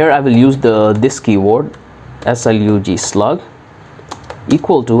 And here I will use this keyword slug slug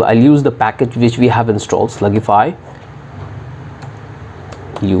equal to, I'll use the package which we have installed, Slugify,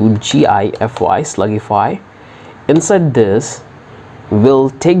 UGIFY, Slugify. Inside this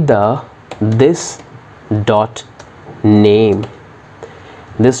we'll take this dot name,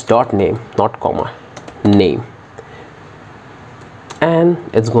 not comma, name, and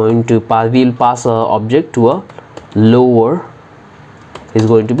it's going to we'll pass a object to a lower is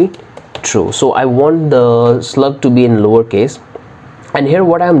going to be true. So I want the slug to be in lowercase. And here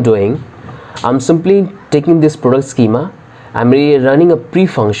what I'm doing, I'm simply taking this product schema, I'm really running a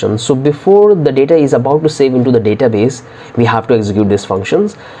pre-function. So before the data is about to save into the database, we have to execute these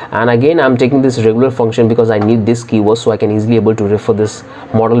functions. And again I'm taking this regular function because I need this keyword so I can easily able to refer this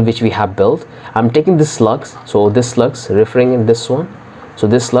model which we have built. I'm taking this slugs, so this slugs referring in this one, so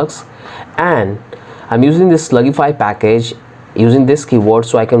this slugs, and I'm using this Slugify package using this keyword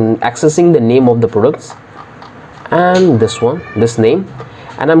so I can accessing the name of the products and this one, this name,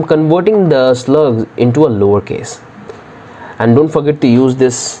 and I'm converting the slugs into a lowercase. And don't forget to use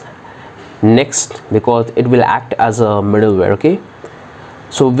this next because it will act as a middleware. Okay,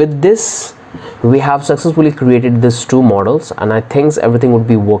 so with this we have successfully created these two models, and I think everything would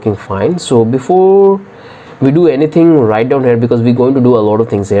be working fine. So before we do anything, right down here, because we're going to do a lot of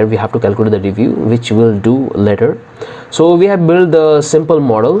things here, we have to calculate the review, which we'll do later. So we have built the simple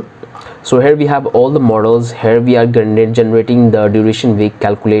model. So here we have all the models. Here we are generating the duration week,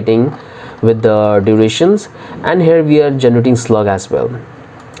 calculating with the durations, and here we are generating slug as well.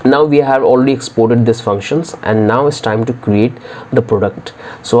 Now we have already exported these functions, and now it's time to create the product.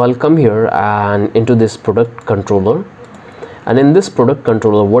 So I'll come here and into this product controller, and in this product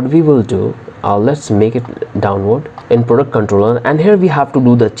controller what we will do, let's make it downward in product controller, and here we have to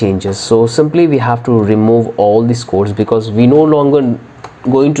do the changes. So simply we have to remove all these codes because we no longer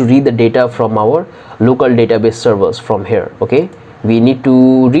going to read the data from our local database servers from here. Okay, we need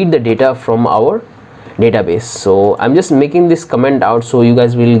to read the data from our database. So I'm just making this comment out so you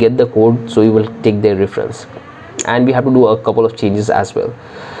guys will get the code, so you will take their reference. And we have to do a couple of changes as well.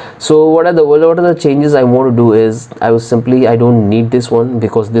 So what are the changes I want to do is, I don't need this one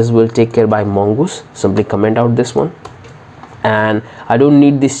because this will take care by Mongoose. Simply comment out this one. And I don't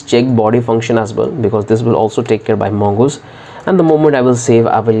need this check body function as well because this will also take care by Mongoose. And the moment I will save,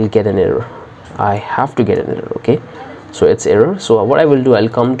 I will get an error. I have to get an error. Okay, so it's error. So what I will do, I'll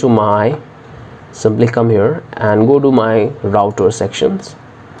come to my, simply come here and go to my router sections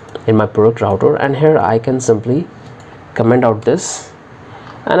in my product router, and here I can simply comment out this,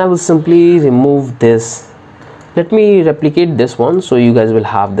 and I will simply remove this. Let me replicate this one so you guys will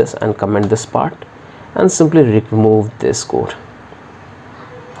have this, and comment this part and simply remove this code.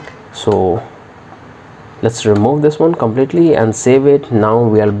 So let's remove this one completely and save it. Now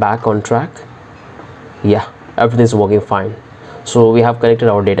we are back on track. Yeah, everything is working fine. So we have connected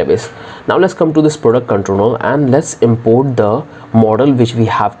our database. Now let's come to this product controller and let's import the model which we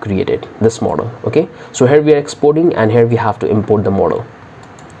have created, this model. Okay, so here we are exporting and here we have to import the model.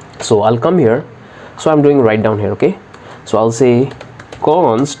 So I'll come here. So I'm doing right down here. Okay, so I'll say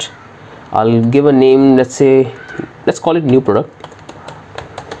const, I'll give a name, let's call it new product.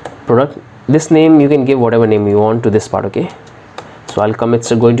 This name you can give whatever name you want to this part. Okay, so I'll come,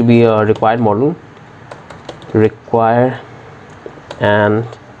 it's going to be a required model, require, and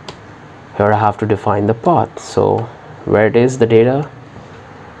here I have to define the path. So where it is the data,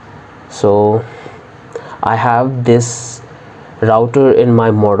 so I have this router in my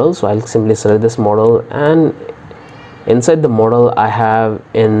model, so I'll simply select this model, and inside the model I have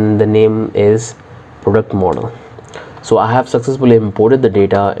in the name is product model. So I have successfully imported the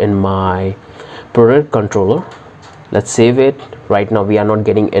data in my product controller. Let's save it. Right now we are not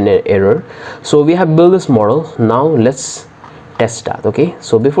getting any error. So we have built this model. Now let's test that. Okay,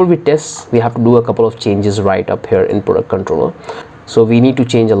 so before we test, we have to do a couple of changes right up here in product controller. So we need to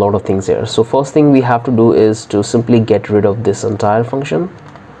change a lot of things here. So first thing we have to do is to simply get rid of this entire function.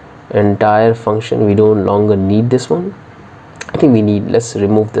 We no longer need this one. I think we need, let's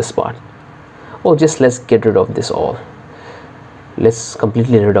remove this part, or just let's get rid of this all. Let's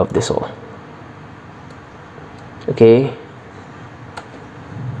completely rid of this all. Okay,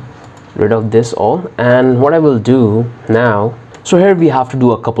 rid of this all. And what I will do now, so here we have to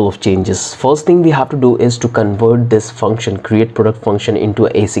do a couple of changes. First thing we have to do is to convert this function, create product function, into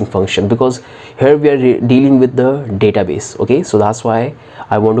an async function, because here we are dealing with the database. Okay, so that's why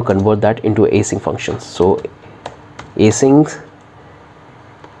I want to convert that into async functions. So async,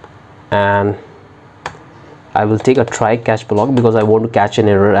 and I will take a try catch block because I want to catch an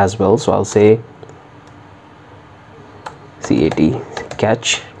error as well. So I'll say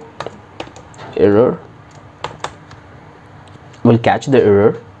catch error, will catch the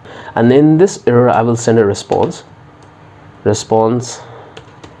error, and in this error I will send a response.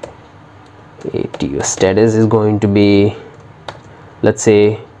 Status is going to be, let's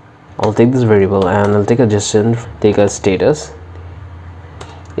say, I'll take this variable and I'll take a status.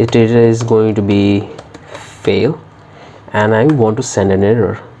 Its data is going to be fail, and I want to send an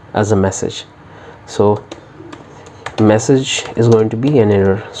error as a message. So message is going to be an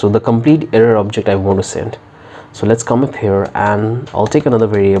error, so the complete error object I want to send. So let's come up here and I'll take another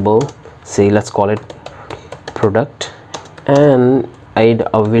variable, say let's call it product, and I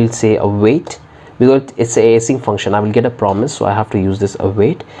will say await, because it's a async function. I will get a promise, so I have to use this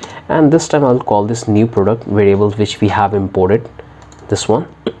await, and this time I'll call this new product variable which we have imported, this one,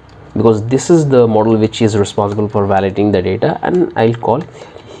 because this is the model which is responsible for validating the data, and I'll call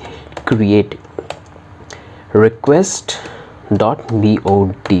create request.body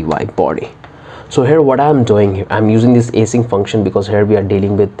body. So here what I'm doing here, I'm using this async function because here we are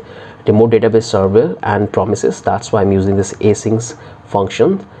dealing with remote database server and promises. That's why I'm using this async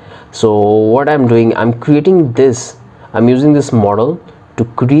function. So what I'm doing, I'm creating this, I'm using this model to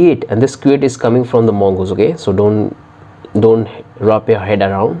create, and this create is coming from the Mongoose. Okay, so don't wrap your head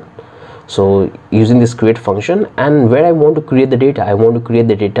around. So using this create function, and where I want to create the data, I want to create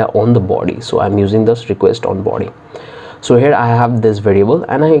the data on the body, so I'm using this request on body. So here I have this variable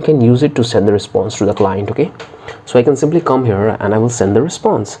and I can use it to send the response to the client. Okay, so I can simply come here and I will send the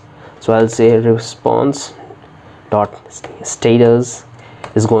response. So I'll say response dot status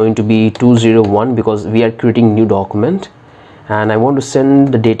is going to be 201 because we are creating new document, and I want to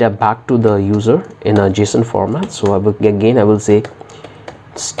send the data back to the user in a JSON format. So I will say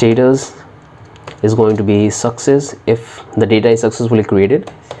status is going to be success if the data is successfully created,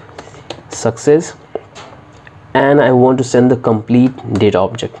 success, and I want to send the complete data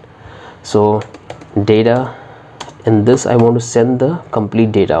object. So data, in this I want to send the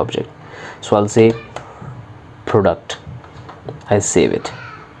complete data object. So I'll say product, I save it.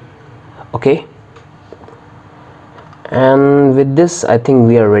 Okay, and with this I think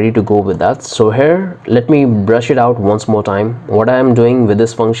we are ready to go with that. So here let me brush it out once more time. What I am doing with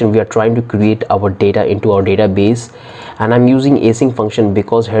this function, we are trying to create our data into our database, and I'm using async function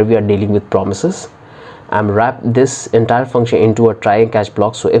because here we are dealing with promises. I'm wrapped this entire function into a try and catch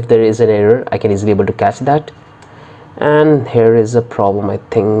block, so if there is an error I can easily able to catch that. And here is a problem, I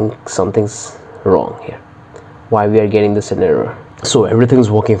think something's wrong here, why we are getting this an error. So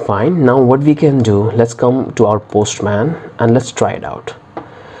everything's working fine. Now what we can do, let's come to our Postman and let's try it out.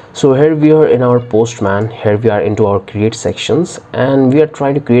 So here we are in our Postman. Here we are into our create sections, and we are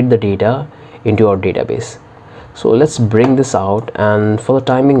trying to create the data into our database. So let's bring this out, and for the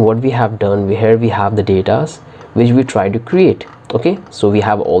timing, what we have done, here we have the data which we try to create. Okay, so we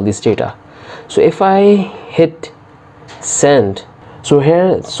have all this data. So if I hit send, so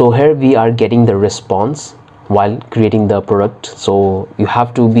here we are getting the response while creating the product. So you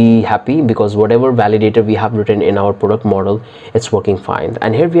have to be happy because whatever validator we have written in our product model, it's working fine.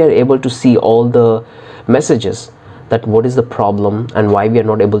 And here we are able to see all the messages that what is the problem and why we are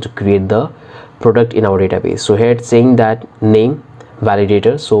not able to create the product in our database. So here it's saying that name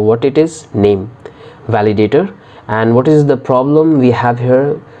validator. So what it is, name validator. And what is the problem we have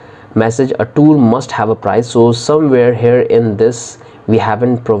here, message a tool must have a price. So somewhere here in this we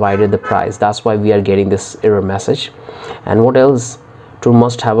haven't provided the price, that's why we are getting this error message. And what else, tool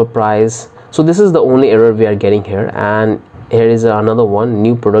must have a price. So this is the only error we are getting here. And here is another one,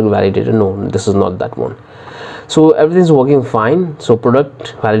 new product validator. No, this is not that one. So everything's working fine. So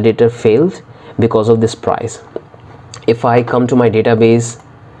product validator failed because of this price. If I come to my database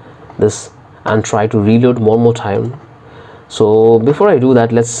this and try to reload one more time, so before I do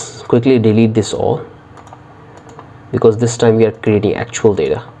that, let's quickly delete this all, because this time we are creating actual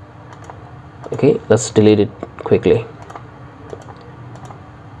data. Okay, let's delete it quickly.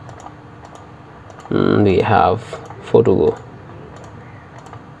 We have 4 to go.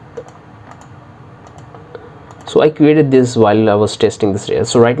 So I created this while I was testing this data.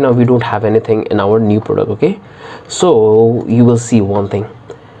 So right now we don't have anything in our new product. Okay, so you will see one thing.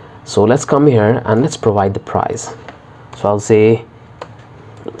 So let's come here and let's provide the price. So I'll say,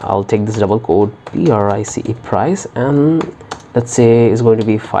 I'll take this double quote price, and let's say it's going to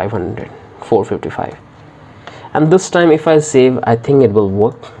be 455. And this time if I save, I think it will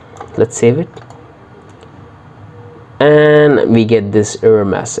work. Let's save it, and we get this error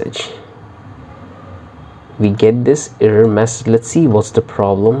message. Let's see what's the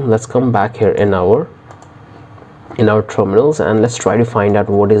problem. Let's come back here in our terminals and let's try to find out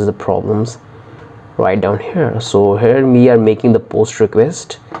what is the problems right down here. So here we are making the post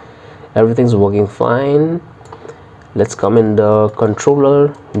request, everything's working fine. Let's come in the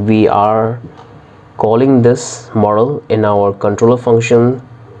controller. We are calling this model in our controller function,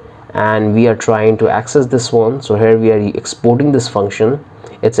 and we are trying to access this one. So here we are exporting this function.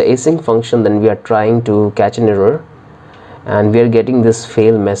 It's an async function. Then we are trying to catch an error, and we are getting this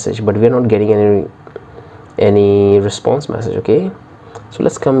fail message, but we are not getting any response message. Okay, so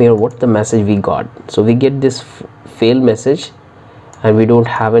let's come here. What the message we got? So we get this fail message, and we don't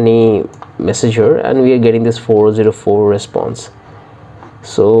have any message here, and we are getting this 404 response.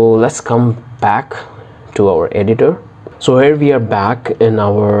 So let's come back to our editor. So here we are back in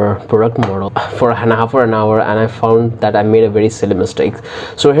our product model for half an hour, and I found that I made a very silly mistake.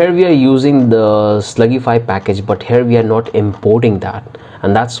 So here we are using the Slugify package, but here we are not importing that,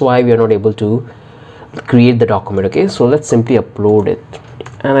 and that's why we are not able to create the document. Okay, so let's simply upload it,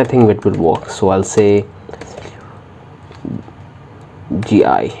 and I think it will work. So I'll say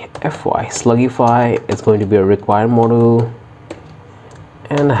GIFY Slugify. It's going to be a required module,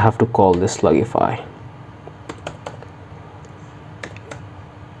 and I have to call this Slugify.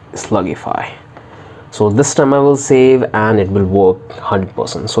 So this time I will save, and it will work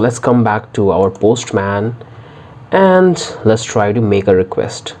 100%. So let's come back to our Postman and let's try to make a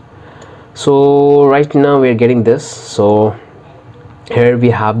request. So right now we are getting this. So here we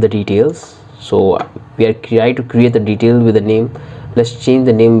have the details. So we are trying to create the detail with the name. Let's change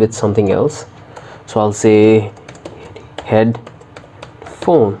the name with something else. So I'll say head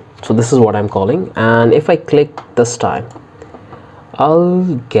phone. So this is what I'm calling, and if I click this time,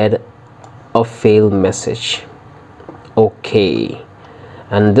 I'll get a fail message. Okay,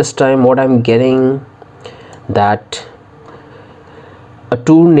 and this time what I'm getting, that a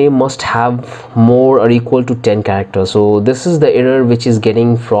tool name must have more or equal to 10 characters. So this is the error which is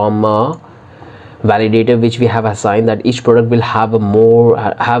getting from a validator which we have assigned, that each product will have a more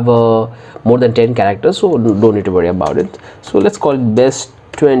than 10 characters. So don't need to worry about it. So let's call it best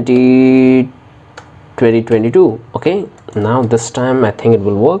 2022. Okay, now this time I think it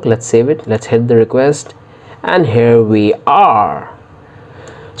will work. Let's save it, let's hit the request, and here we are.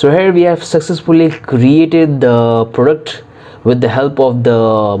 So here we have successfully created the product with the help of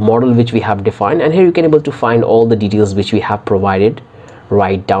the model which we have defined, and here you can able to find all the details which we have provided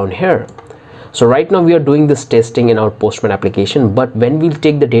right down here. So right now we are doing this testing in our Postman application, but when we'll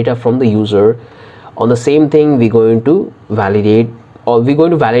take the data from the user, on the same thing we're going to validate all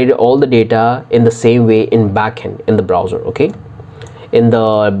the data in the same way in backend in the browser. Okay, in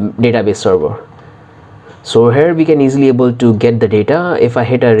the database server. So here we can easily able to get the data. If I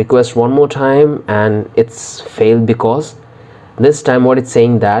hit a request one more time and it's failed, because this time what it's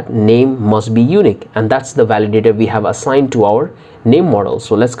saying that name must be unique, and that's the validator we have assigned to our name model.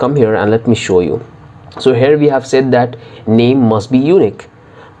 So let's come here and let me show you. So here we have said that name must be unique,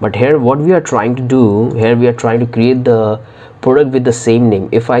 but here what we are trying to do, here we are trying to create the product with the same name.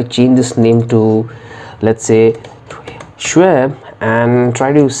 If I change this name to, let's say, Schwab, and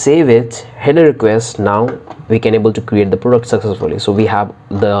try to save it, hit a request, now we can able to create the product successfully. So we have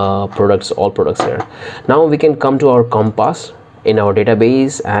the products, all products here. Now we can come to our compass in our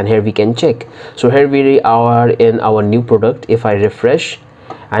database, and here we can check. So here we are in our new product. If I refresh,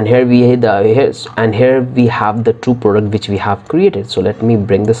 and here we hit and here we have the true product which we have created. So let me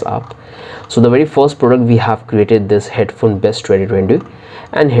bring this up. So the very first product we have created, this headphone best 2020,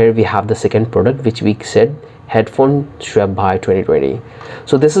 and here we have the second product which we said headphone Schwab by 2020.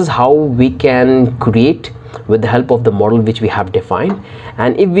 So this is how we can create with the help of the model which we have defined.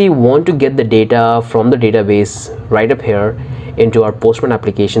 And if we want to get the data from the database right up here into our Postman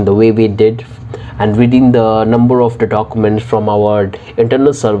application, the way we did, and reading the number of the documents from our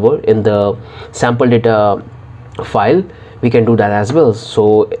internal server in the sample data file, we can do that as well.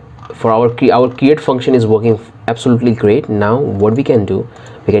 So for our create function is working absolutely great. Now what we can do,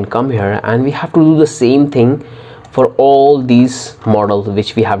 we can come here and we have to do the same thing for all these models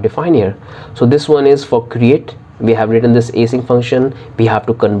which we have defined here. So this one is for create. We have written this async function. We have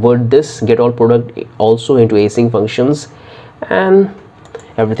to convert this get all product also into async functions, and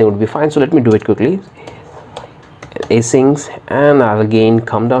everything would be fine. So let me do it quickly. Asyncs, and I'll again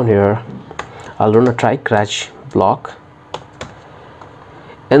come down here. I'll run a try catch block.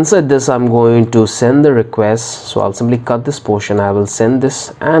 Inside this I'm going to send the request, so I'll simply cut this portion. I will send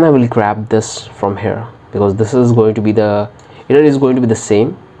this and I will grab this from here, because this is going to be the error is going to be the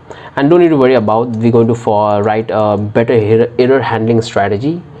same, and don't need to worry about, we're going to write a better error handling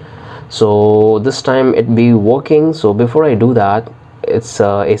strategy. So this time it be working. So before I do that, it's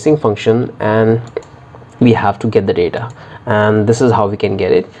a async function and we have to get the data, and this is how we can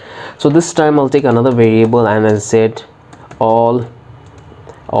get it. So this time I'll take another variable, and I said all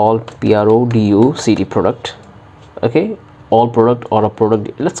product, product. Okay, all product or a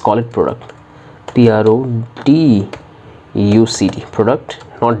product, let's call it product, product, product,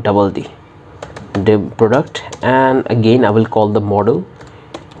 not double D, product. And again I will call the model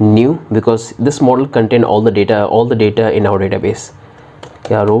new, because this model contain all the data in our database,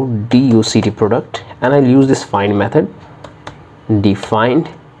 product. And I'll use this find method, defined,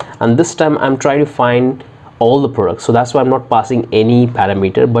 and this time I'm trying to find all the products. So that's why I'm not passing any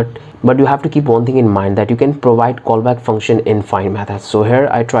parameter, but you have to keep one thing in mind, that you can provide callback function in find method. So here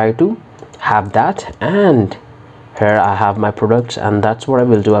I try to have that, and here I have my products, and that's what I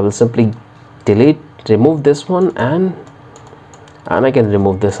will do. I will simply remove this one, and I can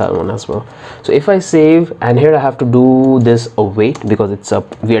remove this other one as well. So if I save, and here I have to do this await, because it's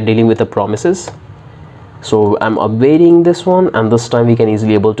we are dealing with the promises. So I'm awaiting this one, and this time we can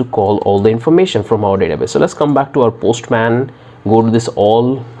easily able to call all the information from our database. So let's come back to our Postman, go to this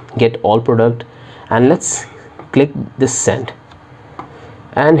get all product, and let's click this send,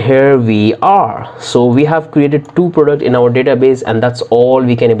 and here we are. So we have created two products in our database, and that's all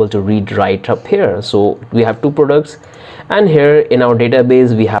we can able to read right up here. So we have two products, and here in our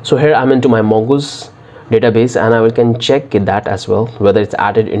database we have, so here I'm into my Mongoose database, and I can check that as well, whether it's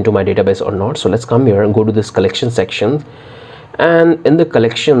added into my database or not. So let's come here and go to this collection section, and in the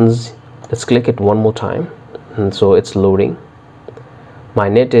collections, let's click it one more time. And so it's loading. My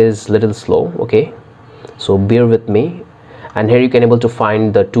net is little slow, okay, so bear with me. And here you can able to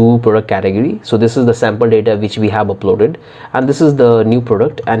find the two product category. So this is the sample data which we have uploaded, and this is the new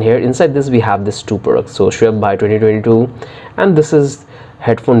product, and here inside this we have this two products, so Schwab by 2022, and this is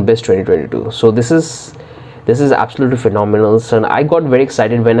headphone best 2022. So this is absolutely phenomenal. So I got very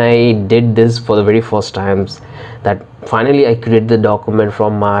excited when I did this for the very first times, that finally I created the document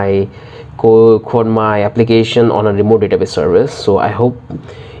from my application on a remote database service. So I hope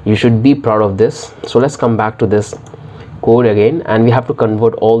you should be proud of this. So let's come back to this code again, and we have to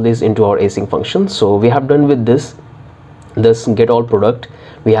convert all this into our async function. So we have done with this get all product,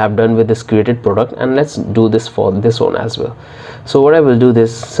 we have done with this created product, and let's do this for this one as well. So what I will do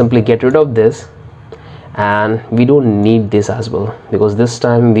this, simply get rid of this, and we don't need this as well, because this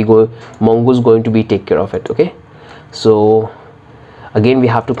time Mongoose going to be take care of it. Okay, so again we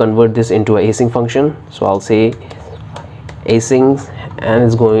have to convert this into a async function. So I'll say async, and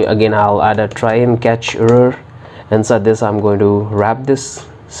it's going again, I'll add a try and catch error. Inside this I'm going to wrap this,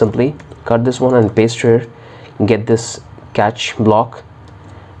 simply cut this one and paste here, get this catch block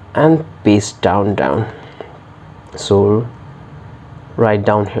and paste down. So right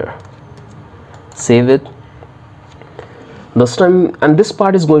down here, save it this time. And this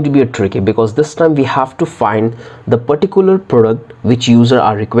part is going to be a tricky, because this time we have to find the particular product which user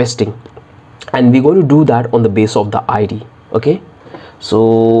are requesting, and we're going to do that on the base of the ID. Okay,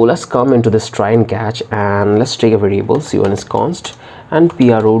 so let's come into this try and catch, and let's take a variable c1 is const and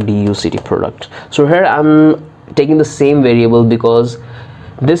product product. So here I'm taking the same variable because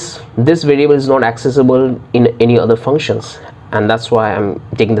this variable is not accessible in any other functions, and that's why I'm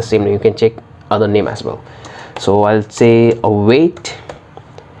taking the same name. You can check other name as well. So I'll say await,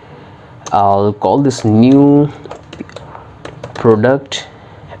 I'll call this new product,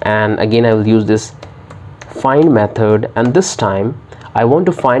 and again I will use this find method, and this time I want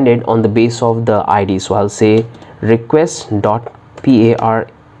to find it on the base of the ID. So I'll say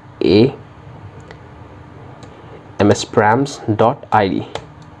request.params.id.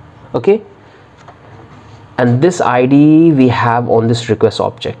 okay, and this ID we have on this request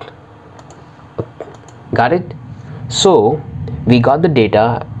object. Got it? So we got the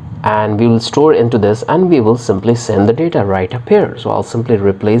data, and we will store into this, and we will simply send the data right up here. So I'll simply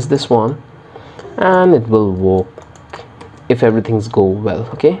replace this one, and it will work if everything's go well.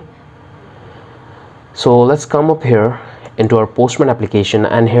 Okay, so let's come up here into our Postman application,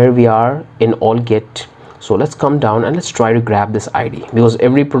 and here we are in all get. So let's come down and let's try to grab this ID, because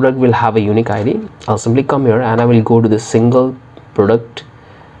every product will have a unique ID. I'll simply come here and I will go to this single product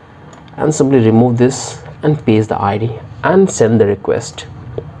and simply remove this and paste the ID and send the request,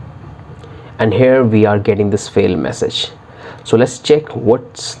 and here we are getting this fail message. So let's check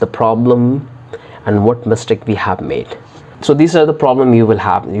what's the problem and what mistake we have made. So these are the problem you will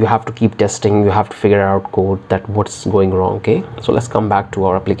have. You have to keep testing, you have to figure out code that what's going wrong. Okay, so let's come back to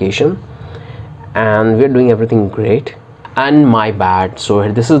our application, and we're doing everything great. And my bad, so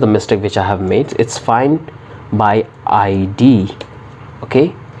this is the mistake which I have made. It's find by ID.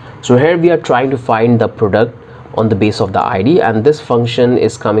 Okay, so here we are trying to find the product on the base of the ID, and this function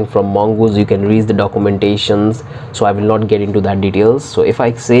is coming from Mongoose. You can read the documentations, so I will not get into that details. So if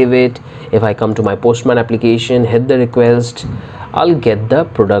I save it, if I come to my Postman application, hit the request, I'll get the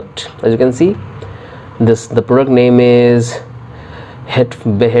product. As you can see, the product name is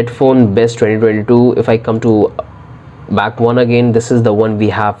headphone best 2022. If I come to back one again, this is the one we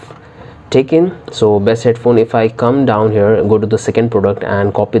have taken. So best headphone. If I come down here, go to the second product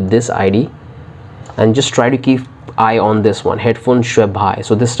and copy this ID, and just try to keep eye on this one, headphone Schwab high.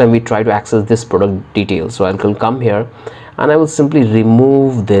 So this time we try to access this product details. So I'll come here and I will simply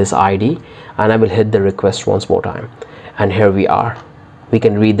remove this ID, and I will hit the request once more time, and here we are. We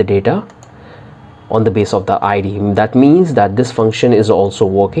can read the data on the base of the ID. That means that this function is also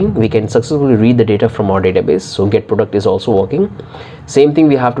working. We can successfully read the data from our database. So get product is also working. Same thing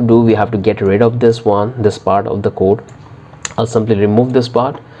we have to do. We have to get rid of this part of the code. I'll simply remove this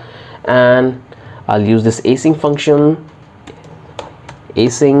part, and I'll use this async function,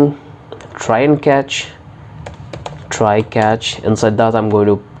 async try catch. Inside that I'm going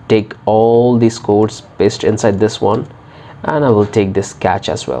to take all these codes, paste inside this one, and I will take this catch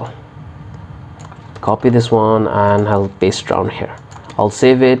as well. Copy this one and I'll paste down here. I'll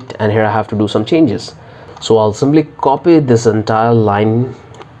save it, and here I have to do some changes. So I'll simply copy this entire line,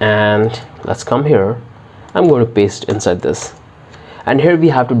 and let's come here. I'm going to paste inside this, and here we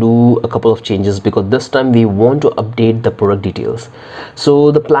have to do a couple of changes, because this time we want to update the product details.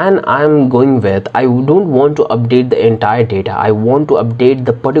 So the plan I'm going with, I don't want to update the entire data. I want to update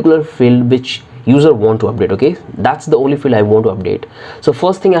the particular field which user want to update. Okay, that's the only field I want to update. So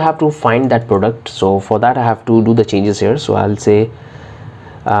first thing, I have to find that product. So for that I have to do the changes here. So I'll say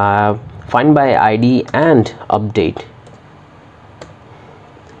find by ID and update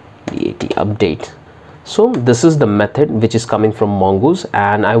update. So this is the method which is coming from Mongoose,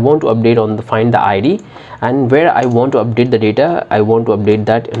 and I want to update on the find the ID, and where I want to update the data, I want to update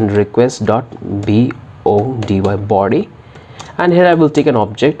that in request.body, and here I will take an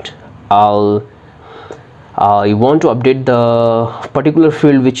object. I want to update the particular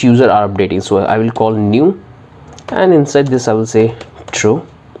field which user are updating, so I will call new, and inside this I will say true.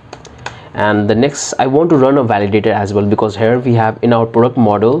 And the next, I want to run a validator as well, because here we have in our product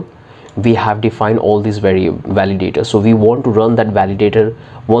model we have defined all these validators. So we want to run that validator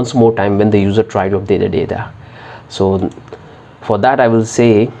once more time when the user try to update the data. So for that I will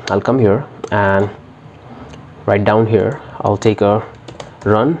say, I'll come here and right down here I'll take a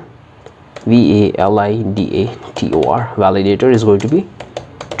run validator. Validator is going to be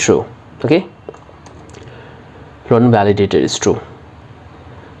true. Okay, run validator is true.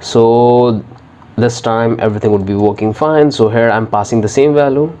 So this time everything would be working fine. So here I'm passing the same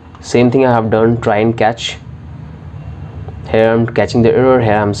value, same thing I have done, try and catch. Here I'm catching the error,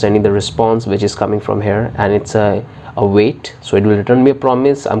 here I'm sending the response which is coming from here, and it's a wait, so it will return me a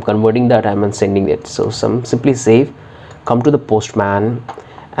promise. I'm converting that, I'm sending it. So simply save, come to the postman,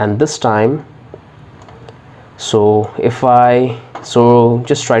 and this time, so if I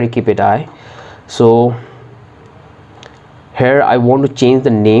just try to keep it high. So here I want to change the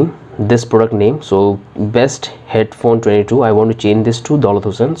name, this product name, so best headphone 22, I want to change this to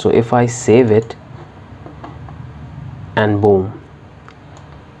 $1000. So if I save it, and boom,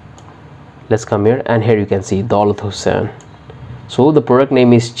 let's come here, and here you can see $1000. So the product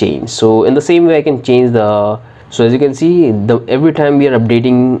name is changed. So in the same way I can change the, so as you can see, every time we are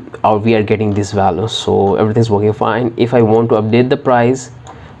updating, or we are getting this value, so everything's working fine. If I want to update the price,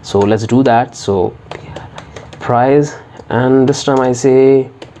 so let's do that. So price, and this time I say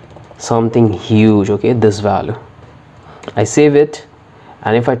something huge, okay, this value, I save it,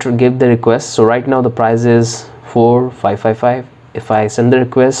 and if I give the request, so right now the price is 4555. If I send the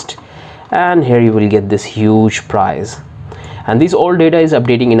request, and here you will get this huge price, and this all data is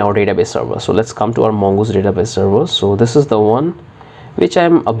updating in our database server. So let's come to our Mongoose database server. So this is the one which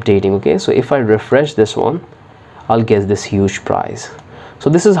I'm updating, okay. So if I refresh this one, I'll get this huge price. So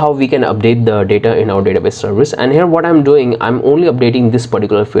this is how we can update the data in our database service. And here what I'm doing, I'm only updating this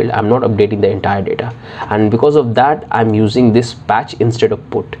particular field, I'm not updating the entire data, and because of that I'm using this patch instead of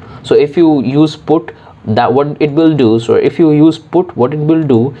put. So if you use put, that what it will do, so if you use put, what it will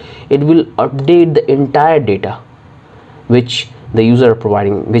do, it will update the entire data which the user are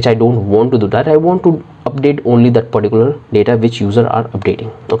providing, which I don't want to do that. I want to update only that particular data which user are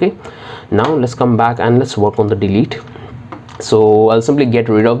updating, okay. Now let's come back and let's work on the delete. So I'll simply get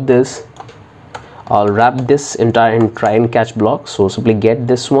rid of this, I'll wrap this entire and try and catch block. So simply get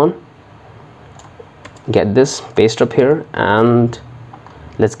this one, get this, paste up here, and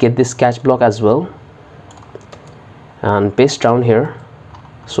let's get this catch block as well, and paste down here.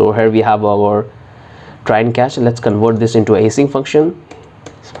 So here we have our try and catch. Let's convert this into async function,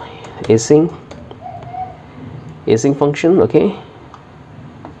 async function, okay,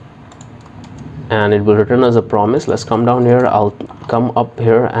 and it will return as a promise. Let's come down here, I'll come up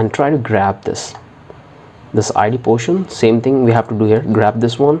here and try to grab this ID portion. Same thing we have to do here, grab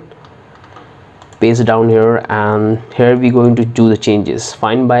this one, paste down here, and here we're going to do the changes,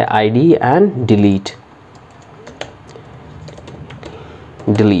 find by ID and delete.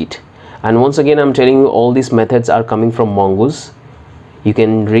 And once again I'm telling you, all these methods are coming from Mongoose. You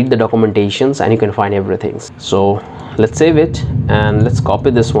can read the documentations and you can find everything. So let's save it, and let's copy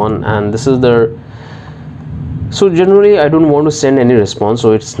this one, and this is the, so generally I don't want to send any response,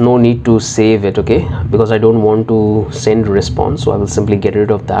 so it's no need to save it, okay, because I don't want to send response. So I will simply get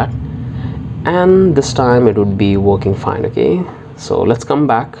rid of that, and this time it would be working fine, okay. So let's come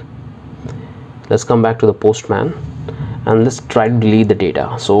back to the postman, and let's try to delete the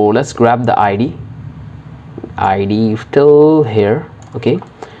data. So let's grab the ID till here, okay,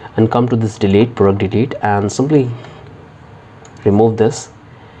 and come to this delete, product delete, and simply remove this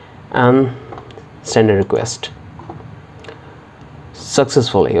and send a request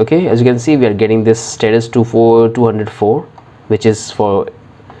successfully, okay. As you can see, we are getting this status 204, which is for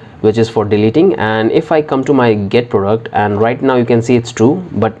deleting. And if I come to my get product, and right now you can see it's true,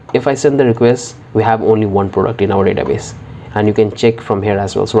 but if I send the request, we have only one product in our database, and you can check from here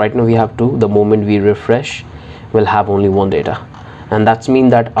as well. So right now we have two. The moment we refresh, we'll have only one data, and that's mean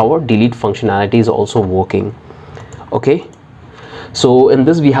that our delete functionality is also working, okay. So in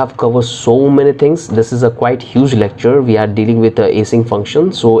this we have covered so many things. This is a quite huge lecture. We are dealing with the async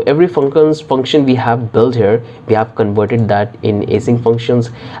function. So every function we have built here, we have converted that in async functions,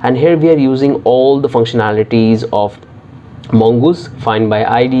 and here we are using all the functionalities of Mongoose: find by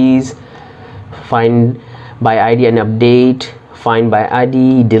IDs, find by ID and update, find by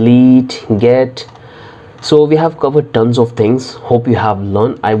ID, delete, get. So we have covered tons of things. Hope you have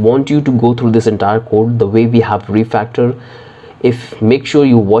learned. I want you to go through this entire code, the way we have refactored. Make sure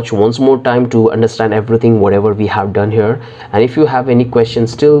you watch once more time to understand everything whatever we have done here. And if you have any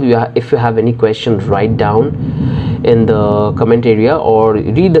questions, if you have any questions, write down in the comment area or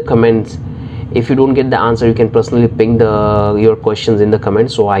read the comments. If you don't get the answer, you can personally ping your questions in the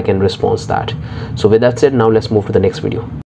comments so I can respond that. So with that said, now let's move to the next video.